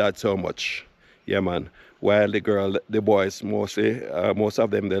love their dad so much. Yeah, man. While the boys mostly, most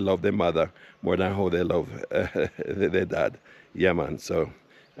of them, they love their mother more than how they love their dad. Yeah, man. So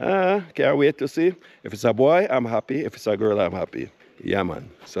Can't wait to see. If it's a boy, I'm happy. If it's a girl, I'm happy. Yeah, man.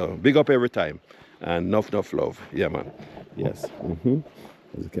 So big up every time. And enough love. Yeah, man. Yes.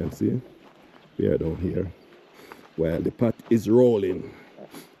 As you can see, we are down here. While the pot is rolling.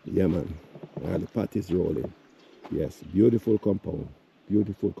 Yeah, man. While the pot is rolling. Yes, beautiful compound.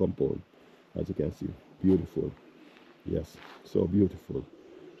 Beautiful compound. As you can see, beautiful. Yes, so beautiful.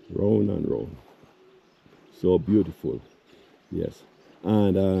 Round and round. So beautiful. Yes.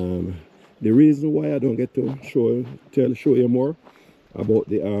 And the reason why I don't get to show you more about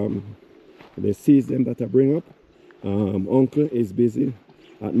the seeds them that I bring up. Uncle is busy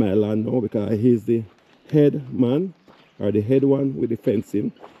at my land now because he's the head man, or the head one with the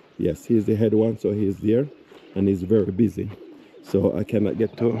fencing. Yes, he's the head one, so he's there and he's very busy. So I cannot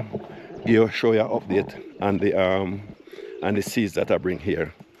get to show you an update on the seeds that I bring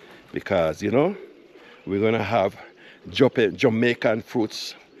here, because you know we're gonna have Jamaican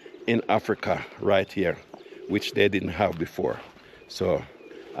fruits in Africa right here, which they didn't have before. So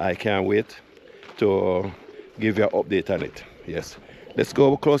I can't wait to give you an update on it. Yes, let's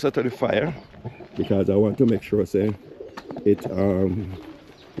go closer to the fire because I want to make sure say it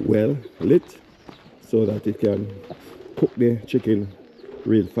well lit so that it can cook the chicken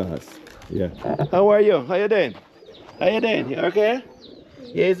real fast. Yeah. How are you? How you doing? How you doing? You okay?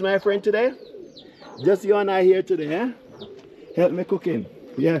 Yeah, is my friend today? Just you and I here today, eh? Help me cooking.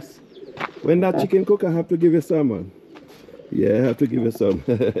 Yes. When that chicken cook, I have to give you some, man. Yeah, I have to give you some.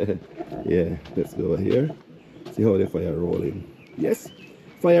 Yeah, let's go over here. See how the fire rolling. Yes,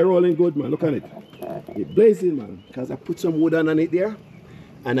 fire rolling good, man. Look at it. It's blazing, man. Because I put some wood on it there,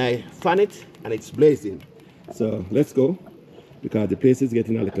 and I fan it, and it's blazing. So let's go, because the place is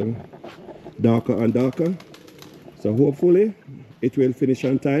getting a little darker and darker. So hopefully it will finish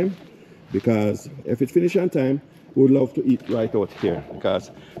on time, because if it finishes on time, we would love to eat right out here,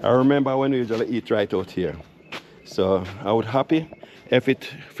 because I remember when we usually eat right out here. So I would happy if it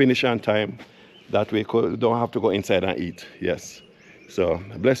finish on time, that we don't have to go inside and eat. Yes. So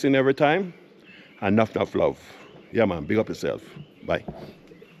blessing every time and enough love. Yeah, man. Big up yourself. Bye.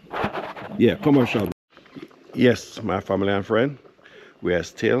 Yeah, commercial. Yes, my family and friend, we are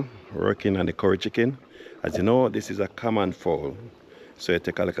still working on the curry chicken. As you know, this is a common fowl, so it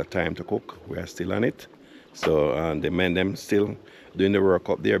takes a little time to cook. We are still on it. So the men them still doing the work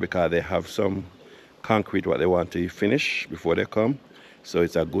up there because they have some concrete what they want to finish before they come. So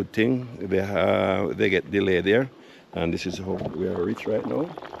it's a good thing. They get delayed there, and this is how we are reached right now.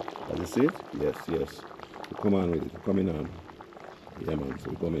 As you see it, yes. Come on with it. We're coming on. Yeah, man.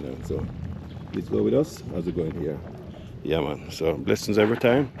 So we're coming on. So please go with us as we go in here. Yeah, man. So blessings every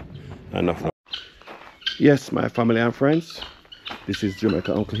time. Enough. Yes, my family and friends. This is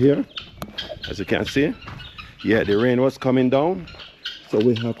Jamaica Uncle here. As you can see, yeah, the rain was coming down, so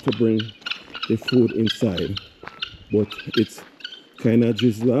we have to bring the food inside. But it's kind of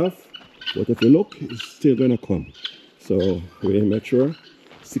drizzle off. But if you look, it's still gonna come. So we make sure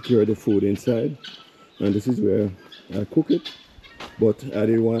secure the food inside, and this is where I cook it. But I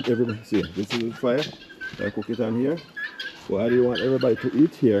didn't want everybody, see, this is the fire. I cook it on here. Well, I didn't want everybody to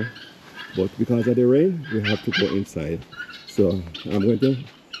eat here, but because of the rain, we have to go inside. So I'm going to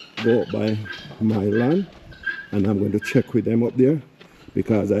go by my land, and I'm going to check with them up there,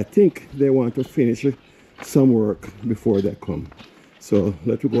 because I think they want to finish some work before they come. So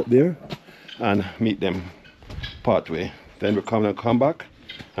let's go up there and meet them part way. Then we'll come back,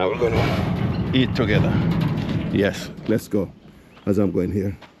 and we're going to eat together. Yes, let's go. As I'm going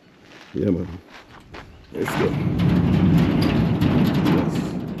here. Yeah, man. Let's go. Yes.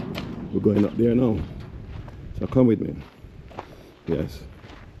 We're going up there now. So come with me. Yes.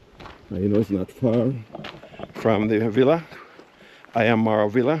 Now, you know it's not far from the villa. Ayamara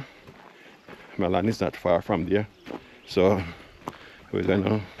Villa. My land is not far from there. So we're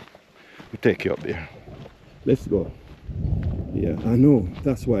gonna take you up there. Let's go. Yeah, I know.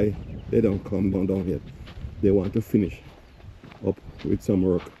 That's why they don't come down here. They want to finish up with some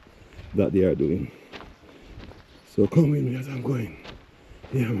work that they are doing. So come with me as I'm going.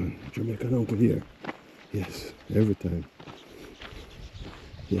 Yeah, man. Jamaican Uncle here. Yes, every time.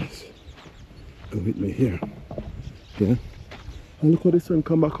 Yes. Come with me here. Yeah. And look how the sun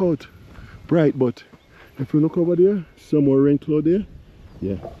come back out. Bright, but if you look over there, some more rain cloud there.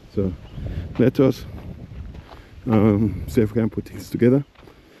 Yeah. So let us see if we can put things together.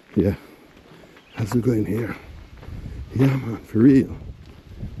 Yeah. As we go in here. Yeah, man, for real.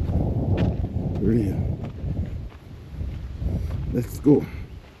 For real. Let's go.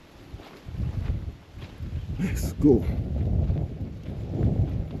 Let's go.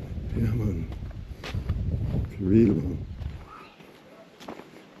 Yeah, man. For real, man.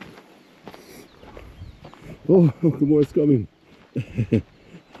 Oh, Uncle Mo is coming.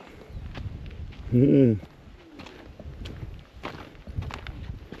 Yeah.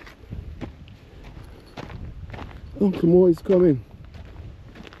 Uncle Mo is coming.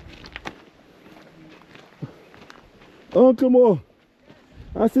 Uncle Mo,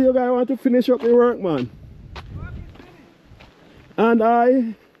 I see you guys want to finish up the work, man. And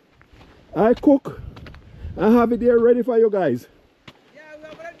I cook. I have it there ready for you guys. Yeah, we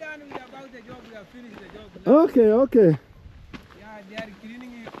have already done about the job. We have finished the job. Okay, okay. Yeah, they are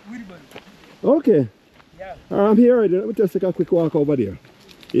cleaning it with ribbon. Okay. Yeah. I'm here already. Let me just take a quick walk over there.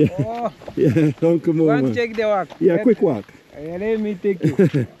 Yeah. Oh. Yeah, Uncle Mo. Want to Man. check the work? Yeah, quick walk. Let me take you.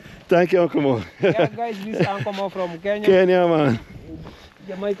 Thank you, Uncle Mo. Yeah, guys, this is Uncle Mo from Kenya. Kenya, man.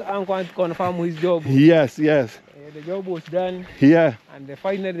 Jamaica Uncle want to confirm his job. Yes, yes. The job was done. Yeah. And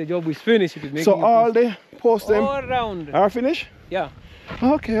finally the job is finished. So all the posts them all around are finished? Yeah.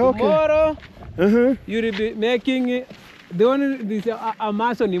 Okay, okay. Tomorrow Uh-huh. you will be making the one this a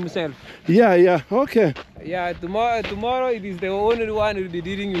mason himself. Yeah, yeah. Okay. Yeah, tomorrow it is the only one who will be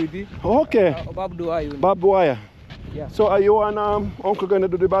dealing with it. Okay. Barbed wire. Barbed wire. Yeah. So are you and Uncle gonna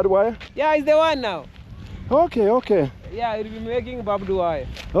do the barbed wire? Yeah, it's the one now. Okay, okay. Yeah, he'll be making barbed wire.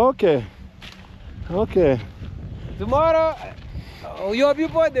 Okay. Okay. Tomorrow, your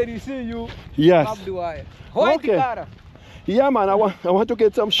people they will see you. Yes. Barbed wire. White Okay. color. Yeah, man. I want to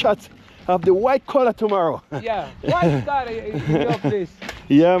get some shots of the white color tomorrow. Yeah, white color in your place.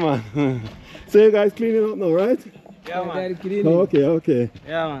 Yeah, man. So you guys cleaning up now, right? Yeah, man. They're cleaning. Okay, okay.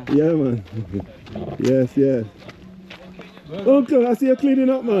 Yeah, man. Yeah, man. Yes, yes. Uncle, I see you cleaning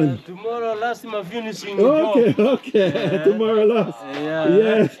up, man. Tomorrow last my finishing Okay, job. okay. Yeah. Tomorrow last. Yeah.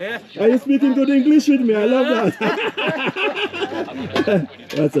 Yes. Are you speaking good English with me? I love that.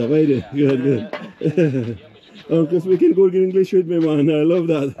 What's up? How you doing? Good, good. Uncle speaking good English with me, man. I love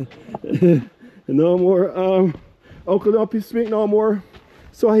that. No more. Uncle, don't speak no more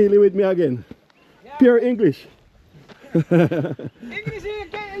Swahili with me again. Pure English. English,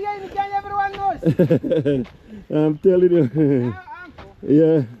 everyone knows. I'm telling you.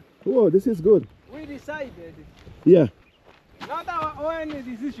 Yeah. Oh, this is good. We decided, Yeah. not our own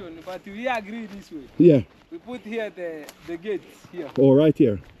decision, but we agree this way. Yeah. We put here the gates here. Oh, right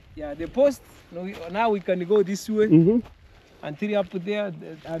here. Yeah, the post. Now we can go this way. Mm-hmm. Until up there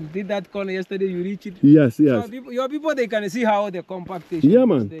and did that corner yesterday, you reach it. Yes, yes. So your people they can see how the compactation Yeah, is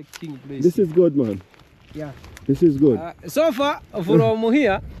man. taking place. This is good, man. Yeah. This is good. So far from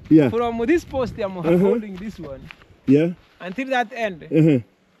here, Yeah. from this post I'm holding this one Yeah. until that end. Uh-huh.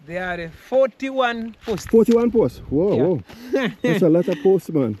 There are 41 posts. 41 posts. Whoa, Yeah. whoa. That's a lot of posts,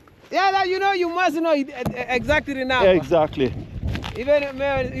 man. Yeah, that, you must know it exactly now. Exactly. Even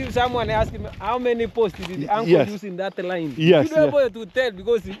if someone asks me how many posts did Uncle Yes. use in that line, Yes, you'll be able to tell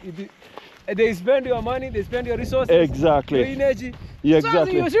because they spend your money, they spend your resources, Exactly. your energy. Yeah, So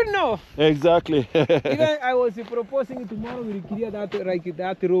exactly. you should know. Exactly. Even I was proposing tomorrow we'll clear that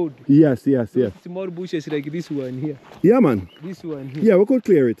that road. Yes, yes, yes. Small bushes like this one here. Yeah, man. This one here. Yeah, we could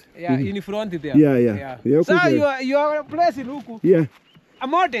clear it. Yeah, in front there. Yeah, yeah. Yeah, we So could clear it. your place in Uku, Yeah. a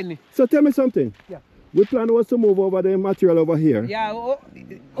mountain. So tell me something. Yeah. We plan was to move over the material over here. Yeah. How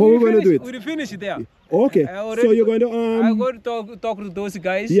we gonna do it? We'll finish there. Okay. So you're going to I'm going to talk to those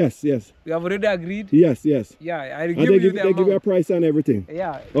guys. Yes, yes. We have already agreed. Yes, yes. Yeah, I'll And give they you give, the they give you a amount. price and everything.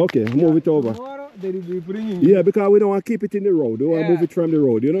 Yeah. Okay, move it over. Tomorrow they will be bringing. Yeah, because we don't want to keep it in the road. We want to Yeah. move it from the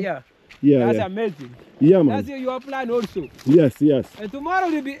road, you know? Yeah. Yeah, That's yeah. amazing. Yeah, man. That's your plan also. Yes, yes. And tomorrow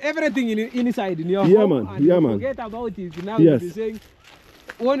will be everything inside in your Yeah, home. man. And Yeah, you man. forget about it. Now Yes. you'll be saying,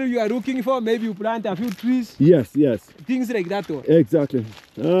 what you are looking for, maybe you plant a few trees, Yes, yes. things like that. Exactly.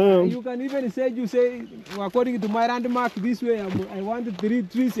 You can even say, according to my landmark, this way, I want 3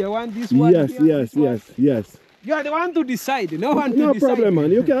 trees, I want this one. Yes, here, yes, this one. yes, yes. You are the one to decide, no one to No decide. problem,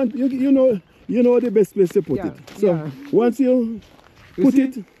 man. You can, you know the best place to put Yeah, it. So yeah. once you put see?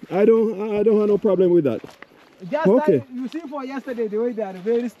 it, I don't have no problem with that. Just Okay. like you see for yesterday, the way they are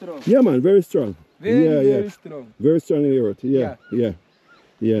very strong. Yeah, man. Very strong. Very, yeah, very yeah. strong. Very strong in the earth. Yeah, yeah,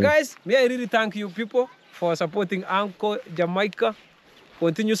 yeah. Guys, may I really thank you people for supporting Uncle Jamaica.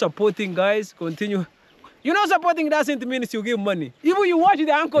 Continue supporting, guys. Continue. You know, supporting doesn't mean you give money. Even you watch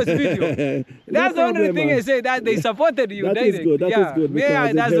the uncle's video. That's the only thing I say, that they supported you. That is good. That is good.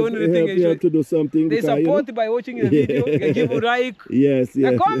 Yeah, that's the only thing I you say. have to do something. They because, support by watching the video. They give you like. Yes,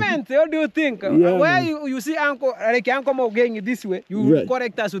 yes. Comment. What do you think? Yeah, Where man. you see Uncle, like Uncle Mo going this way, you Right.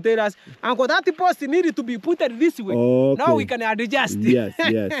 correct us to tell us, Uncle, that post needed to be put this way. Okay. Now we can adjust. Yes,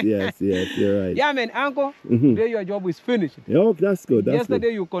 yes, yes, yes. You're right. Yeah, man, Uncle, Mhm. today your job is finished. Oh, that's good. That's Yesterday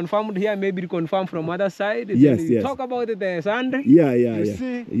good. you confirmed here, maybe you confirmed from other side. side. Yes, then you yes. talk about the sand. Yeah, yeah, You yeah.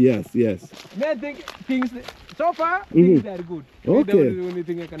 see, Yes, yes. I think things so far things are good. Okay. That's the only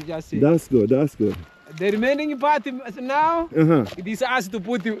thing I can just say. That's good. That's good. The remaining part now, it is us to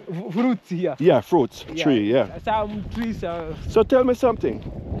put the fruits here. Yeah, fruits tree. Yeah. Some trees are. So tell me something.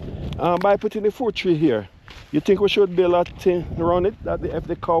 By putting the fruit tree here, you think we should build a thing around it that if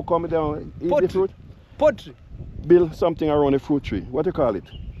the cow come down, eat the fruit? Pottery. Build something around the fruit tree. What do you call it?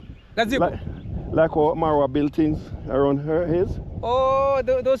 Gazebo. Like how Marwa built things around his? Oh,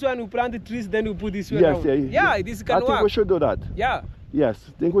 those one who plant the trees, then you put this one. Yes, around. yeah. Yeah, this can I work. think we should do that. Yeah. Yes,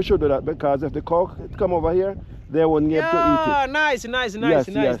 I think we should do that because if the cow come over here, they won't be able to eat it. Nice. Yes,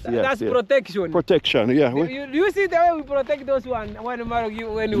 yes, That's yes. protection. Protection, yeah. You see the way we protect those one when it was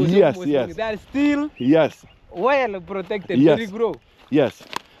Yes, almost yes. they are still well protected, Yes. very grow. Yes.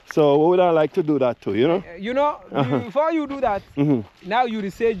 So we would like to do that too, you know? Before you do that, now you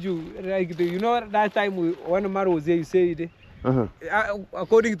research that time when Maro was there, you said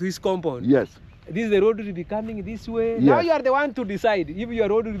according to his compound. Yes. This is the road will be coming this way. Yes. Now you are the one to decide if your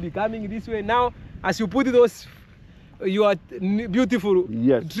road will be coming this way. Now, as you put those, your beautiful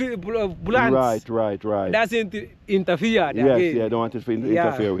plants. Right. Doesn't interfere. Yes, I don't want it to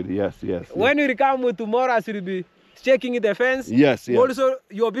interfere with it. Yes. When you come tomorrow, as you will be checking the fence. Yes. Also,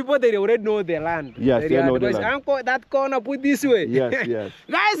 your people, they already know the land. Yes, they know the land. Uncle, that corner, put this way. Yes.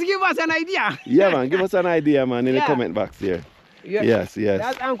 Guys, give us an idea. Yeah, man, give us an idea, man, in the comment box here. Yes.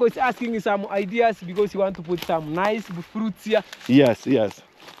 That uncle is asking some ideas because he want to put some nice fruits here. Yes.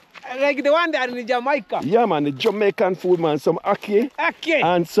 Like the one that in Jamaica. Yeah, man, the Jamaican food, man. Some ackee.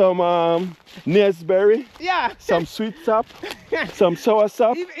 And some naseberry. Yeah. Some sweet sap. Some sour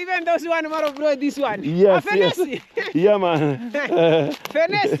sap. Even those one, bro, this one. Yes. Yeah, man.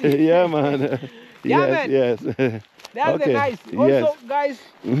 Fenesi. Yeah, man. Yes. That's nice. Also, guys,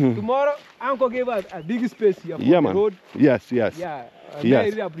 tomorrow Uncle gave us a big space here for the road. Yes. Yeah. I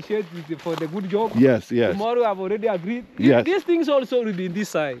really appreciate it for the good job. Yes. Tomorrow I've already agreed. Yes. These things also will be in this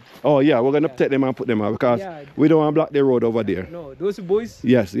side. Oh yeah, we're gonna take them and put them out because we don't want to block the road over there. No, those boys.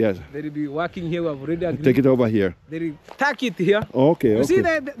 Yes. They will be working here. We've already agreed. Take it over here. They will tack it here. Okay. You see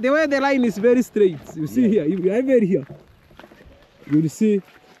the way the line is very straight. You see here. If you are very here, you will see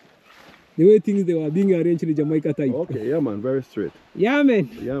the way things they were being arranged in Jamaica type. Okay, yeah, man, very straight. Yeah, man.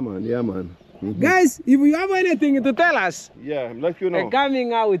 Yeah, man. Guys, if you have anything to tell us, let you know.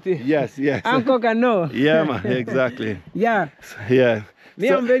 Coming out. Yes. Uncle can know. Yeah, man, exactly. Yeah. Me,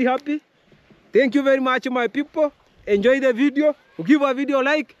 So, I'm very happy. Thank you very much, my people. Enjoy the video. Give a video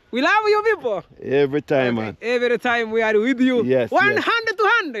like. We love you people. Every time, man. Every time we are with you. Yes. 100 to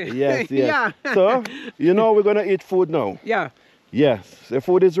 100. Yes. Yeah. So, we're gonna eat food now. Yeah. Yes. The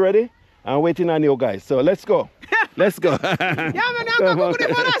food is ready. I'm waiting on you guys. So let's go. Let's go. Yeah, man, Uncle cook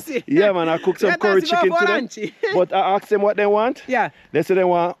for us. Yeah, man, I cook some curry chicken today. But I asked them what they want. Yeah. They said they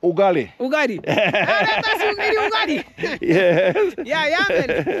want ugali. Ugali. Let us eat ugali. Yes. Yeah,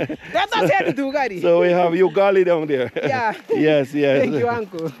 man. Let us head to ugali. So we have ugali down there. Yeah. Yes. Thank you,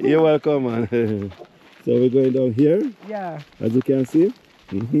 Uncle. You're welcome, man. So we're going down here. Yeah. As you can see.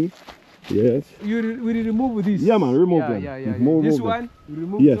 Yes. We remove this. Yeah, man, remove them. Yeah. This one, we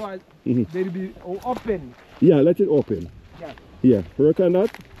remove yes. They'll be open. Yeah, let it open. Yeah, work on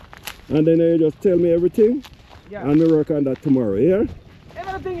that. And then you just tell me everything. Yeah. And we work on that tomorrow, yeah?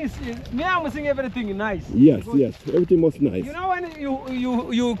 Everything is I'm saying everything nice. Yes, everything must nice. You know when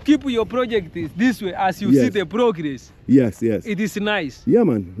you keep your project this way as you see the progress. Yes. It is nice. Yeah,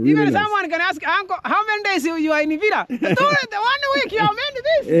 man. Really even nice. someone can ask, Uncle, how many days you are in Villa? The 1 week you have made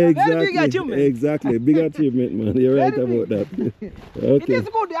this. Exactly. Very big achievement. Exactly. Big achievement, man. You're right about that. Okay. It is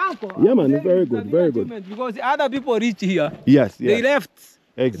good, Uncle. Yeah, man. It's very good. Very good. Because other people reach here. Yes. They left.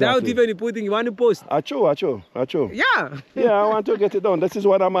 Exactly. Without even putting one post. Achoo. Yeah. Yeah, I want to get it done. This is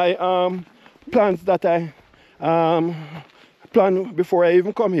one of my plans that I plan before I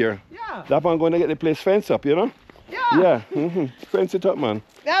even come here. Yeah. That I'm going to get the place fenced up, you know? Yeah. Fence it up, man.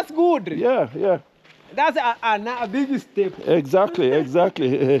 That's good. Yeah. That's a big step.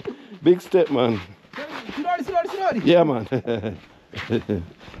 Exactly. Big step, man. Slowly. Yeah, man.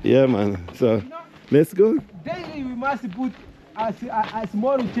 Yeah, man. So, let's go. Daily we must put a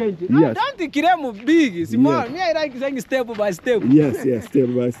small change. Yes. Don't think them big, small. Me, I like saying step by step. Yes, step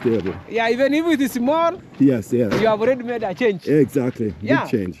by step. Yeah, even if it is small. Yes. You have already made a change. Exactly. Big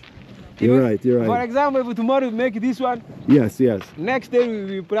change. You're right, you're right. For example, if tomorrow we make this one, Yes, yes. next day we will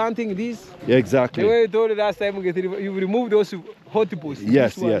be planting this. Yeah, exactly. The way you told it last time, you remove those hortibus.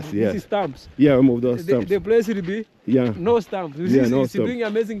 Yes, This one, yes, yes. These stamps. Yeah, remove those stamps. The place will be no stamps. You Yeah, see, no he's stamp. doing an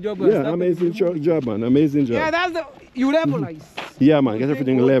amazing job. Yeah, amazing job, man. Amazing job. Yeah, that's the, you levelize. Yeah, man, get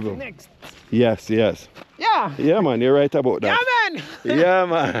everything level. Next. Yes, yes. Yeah. Yeah, man, you're right about that. Yeah, man. Yeah,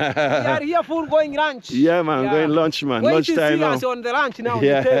 man. We are here full going lunch. Yeah, man, going lunch, man. Wait to Lunchtime see now. us on the lunch now.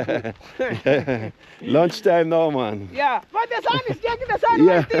 Yeah. Lunchtime now, man. Yeah, but the sun is taking the sun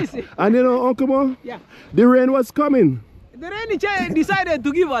Yeah. like this. And you know, Uncle Mo, Yeah. the rain was coming. The rainy decided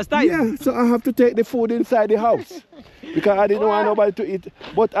to give us time. Yeah, so I have to take the food inside the house because I didn't want nobody to eat.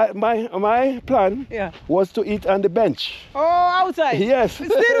 But my plan was to eat on the bench. Oh, outside. Yes. Still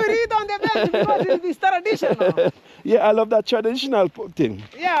we eat on the bench because it is traditional. Yeah, I love that traditional thing.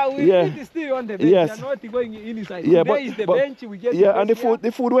 Yeah, we eat still on the bench. Yes. We are not going inside. Yeah, Today is the bench. We get and the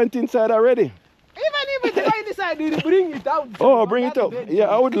food went inside already. Even if it's right inside, we bring it out. Oh, bring it up. Yeah,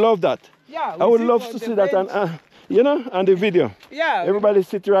 I would love that. Yeah, I would love to see that on, you know, on the video. Yeah. Everybody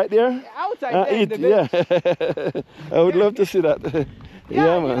sit right there. Outside and there, eat. the bench. Yeah. I would love to see that.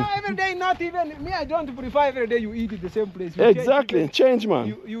 Yeah, you man. know, every day, not even me. I don't prefer every day you eat at the same place. You Exactly, change,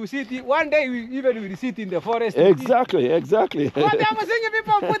 man. You sit. One day we will sit in the forest. Exactly. But I'm seeing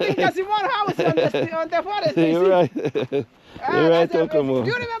people putting Casimir house on the forest. You're right. You're right, Uncle Mo. Do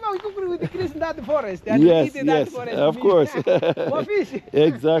you remember we cooked with the Chris in that forest? And Yes, we eat in that yes, forest of course. For fish.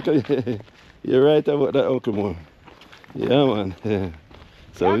 Exactly. You're right about that, Uncle Mo. Yeah, man.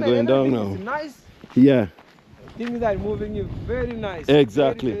 So we're going down now. It's nice. Yeah. Things are moving you very nice.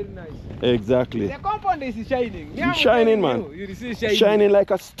 Exactly. Very, very nice. Exactly. The compound is shining. It's shining, man. You see shining. Shining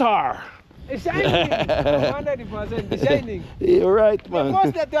like a star. It's shining. 100% it's shining. You're right, man. The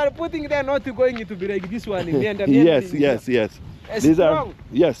most that you are putting there not going to be like this one in the end. Yes. These strong.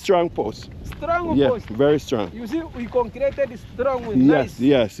 are strong posts. Strong posts. Very strong. You see, we concreted strong with nice.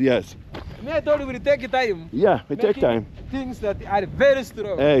 Yes. Me, I told you we take time. Yeah, we take time. Things that are very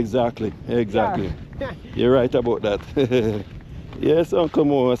strong. Exactly. Yeah. You're right about that. Yes, Uncle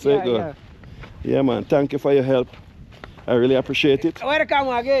Mo, yeah, man. Thank you for your help. I really appreciate it. Welcome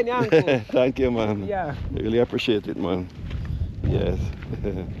again, Uncle. Thank you, man. Yeah. I really appreciate it, man. Yes.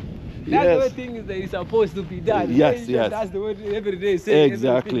 That's the thing that is supposed to be done. Yes. That's the word every day saying.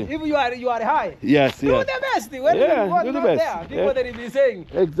 Exactly. Everything. If you are high. Yes. Do the best. When do the best. There, people that be saying.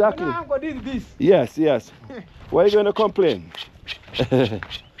 Exactly. You know, Uncle did this. Yes. Why are you going to complain?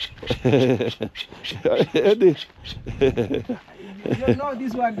 You know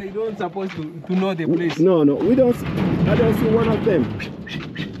this one, they don't supposed to know the place. No, we don't. I don't see one of them.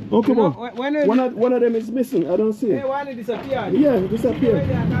 Oh, come on. One of them is missing. I don't see it. One disappeared. Yeah, disappeared.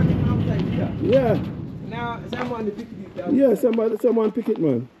 They are coming outside here. Yeah. Now someone picked it up. Yeah, someone pick it,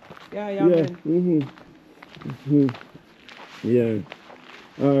 man. Yeah. Man. Yeah.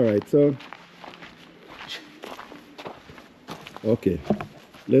 All right, so. Okay.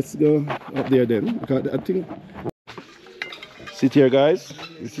 Let's go up there then. Because I think. Sit here, guys.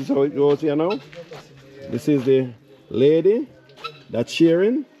 This is how it goes here now. This is the lady that's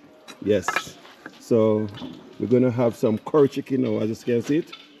sharing. Yes. So we're gonna have some curry chicken now, as you can see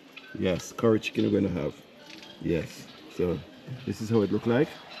it. Yes, curry chicken we're gonna have. Yes. So this is how it look like.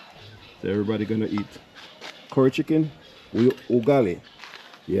 So everybody gonna eat curry chicken with ugali.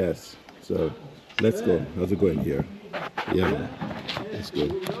 Yes. So let's go. How's it going here? Yeah. Let's go.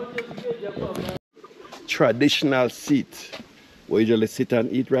 Okay. Traditional seat. We usually sit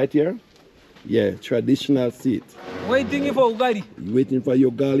and eat right here. Yeah, traditional seat. Waiting for ugali. Waiting for your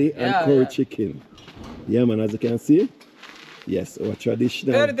ugali and curry chicken. Yeah, man, as you can see. Yes, our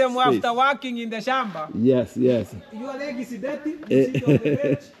traditional Tell them space. after working in the shamba. Yes. Your leg is dirty. You sit on the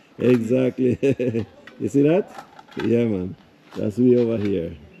bench. Exactly. You see that? Yeah, man. That's me over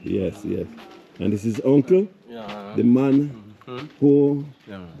here. Yes. And this is Uncle, the man who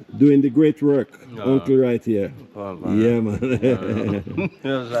doing the great work. Uncle right here. Yeah, man.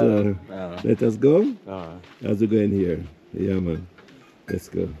 So let us go. As we go in here. Yeah, man. Let's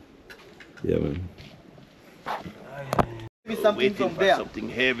go. Yeah, man. Something from there. Something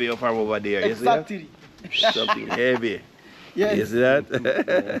heavy over there. Exactly. Something heavy. Yes. You see that?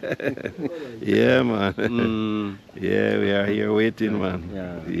 Yeah, man. Yeah, we are here waiting, man.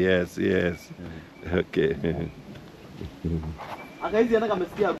 Yes. Okay. I'm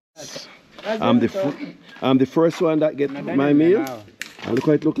the first one that get my meal. And look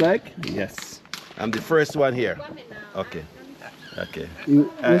how it look like. Yes. I'm the first one here. Okay. I'm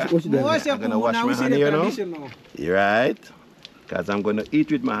gonna wash my hand here now. You're right. Because I'm gonna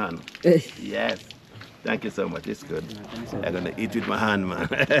eat with my hand. Yes. Thank you so much. It's good. I'm gonna eat with my hand, man.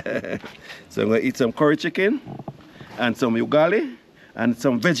 So I'm gonna eat some curry chicken and some ugali and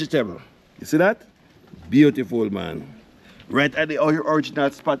some vegetable. You see that? Beautiful, man. Right at the original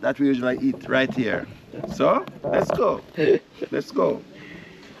spot that we usually eat, right here. So let's go. Let's go.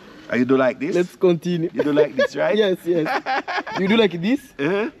 You do like this? Let's continue. You do like this, right? Yes, yes. You do like this?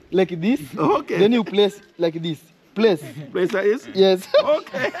 Like this? Okay. Then you place like this. Place. Place like this? Yes.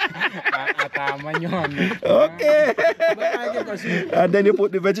 Okay. Okay. And then you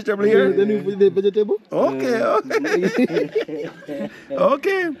put the vegetable here? Then you put the vegetable? Okay, okay.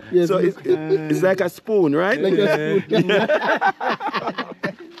 Okay. Yes, so it's like a spoon, right? Like a spoon.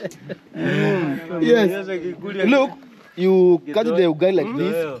 Yes. Look, you cut the ugali like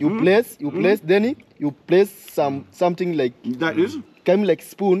this. You place, then you place something like that is kind of like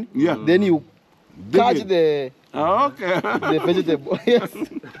spoon. Yeah. Then you catch the the vegetable. Yes.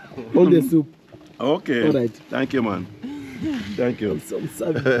 All the soup. Okay. All right. Thank you, man. Thank you. Some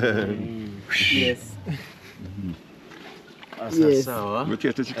yes. Yes. You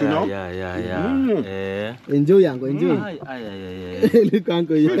taste the chicken now? Yeah. Enjoy, Uncle. Enjoy. Look,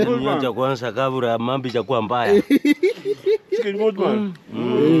 Uncle. Nyoja kwanza kabla mambo itakuwa mbaya. Chicken good, man.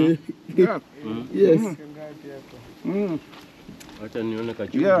 Yeah. Yes. Acha nione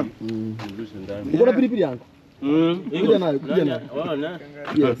kachumbi. Yeah. Nirushe ndani. Mbona pilipili yangu? Kuja nayo.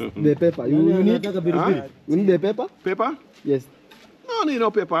 Yes, the pepper. You need you need the pepper? Pepper? Yes. I don't need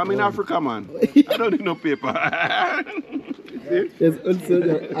no pepper. I'm in Africa, man. I don't need no pepper. There's also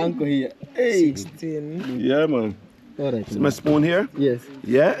the uncle here. Hey. 16. Yeah, man. All right. See my spoon here? Yes.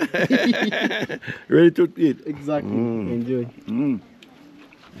 Yeah? Ready to eat? Exactly. Enjoy.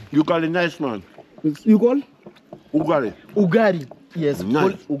 You call it nice, man. You call? Ugali. Ugari. Yes.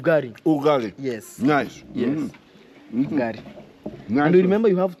 Nice. Call ugari. Ugali. Yes. Nice. Yes. Ugari. Nice. And you remember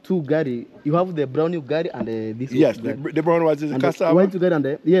you have two ugari. You have the brown ugari and this yes, ugari. The brown one is and cassava. The white ugari and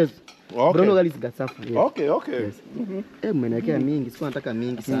the yes. Okay. Brown ugari is cassava. Yes. Okay, okay. Yes. Mmenekea mingi, sio nataka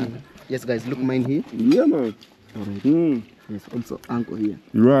mingi sana. Yes guys, look mine here. Yeah, man. All right. Yes, also uncle here.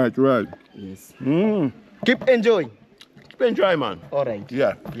 Right, right. Yes. Keep enjoying. Keep enjoying, man. All right.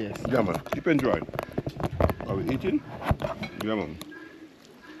 Yeah. Yes. Yeah, man. Keep enjoying. Are we eating? Yeah, man.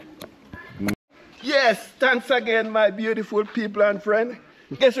 Yes, thanks again, my beautiful people and friends.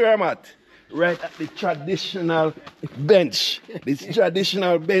 Guess where I'm at? Right at the traditional bench. This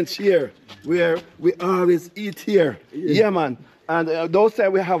traditional bench here, where we always eat here. Yes. Yeah, man. And those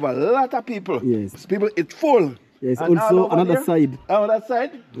times we have a lot of people. Yes. People, it's full. Yes, And also all over another here, side. Another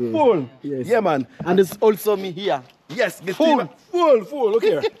side, Yes. full. Yes. Yeah, man. And it's also me here. Yes, the Full. team- full, look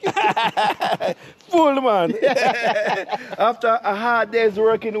here. Full, man. After a hard day's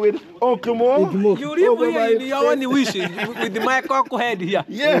working with Uncle Mo. You live here, you are only wishing with my cock head here.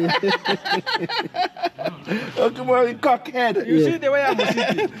 Yeah. Uncle Mo with cock head. You see the way I'm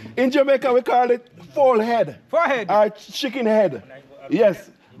sitting. In Jamaica, we call it full head. Forehead. Or chicken head. Yes.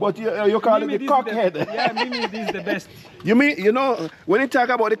 But you call Mimi, it the this cock is head. Yeah, Mimi, this is the best. You mean, you know, when you talk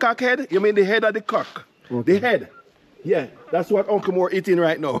about the cock head, you mean the head of the cock. Okay. The head. Yeah, that's what Uncle Moore eating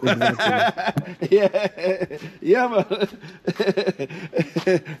right now. Exactly. Yeah, man.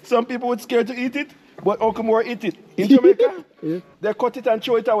 Some people would scared to eat it, but Uncle Moore eat it. In Jamaica, they cut it and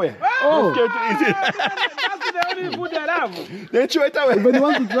throw it away. Oh. They're scared to eat it. That's the only food they have. They throw it away. When you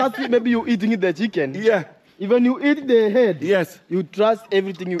want to trust it, maybe you eating the chicken. Yeah. Even you eat the head. Yes. You trust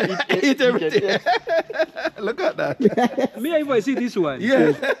everything you eat. Eat everything. Yes. Look at that. Me, if I see this one,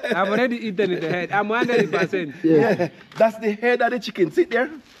 Yeah. I've already eaten the head. I'm 100%. Yeah. That's the head of the chicken. See there?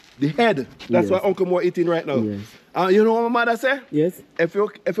 The head. That's Yes. what Uncle Moore eating right now. Yes. You know what my mother say? Yes. If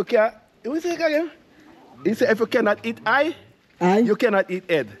you can't, what say again? He said if you cannot eat eye, you cannot eat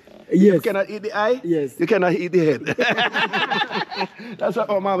head. If you Yes. cannot eat the eye, Yes. you cannot eat the head. That's what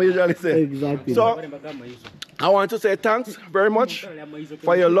my mama usually say. Exactly. So I want to say thanks very much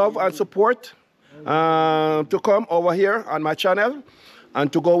for your love and support to come over here on my channel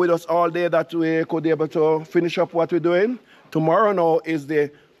and to go with us all day that we could be able to finish up what we're doing. Tomorrow now is the,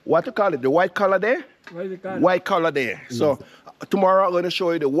 what to call it, the white collar day? What is it called? White collar day. So tomorrow I'm going to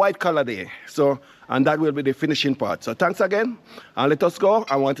show you the white collar day. So, and that will be the finishing part. So thanks again, and let us go.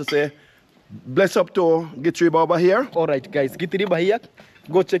 I want to say bless up to Githriba over here. All right, guys. Githriba here.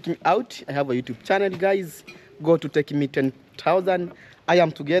 Go check him out. I have a YouTube channel, guys. Go to take me 10,000. I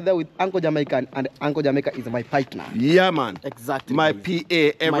am together with Uncle Jamaica, and Uncle Jamaica is my partner. Yeah, man. Exactly. My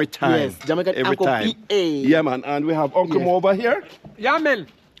PA every time. Yes, Jamaican every Uncle time. PA. Yeah, man. And we have Uncle Yes. Mo over here. Yeah, man.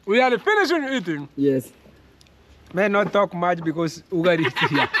 We are finishing eating. Yes. May not talk much because Ugari is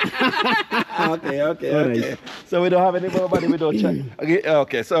here. Okay. So we don't have anybody we don't chat.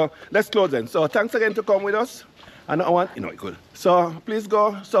 Okay, so let's close then. So thanks again to come with us. And I want, good. So please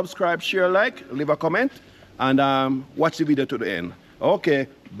go subscribe, share, like, leave a comment, and watch the video to the end. Okay,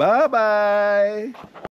 bye-bye.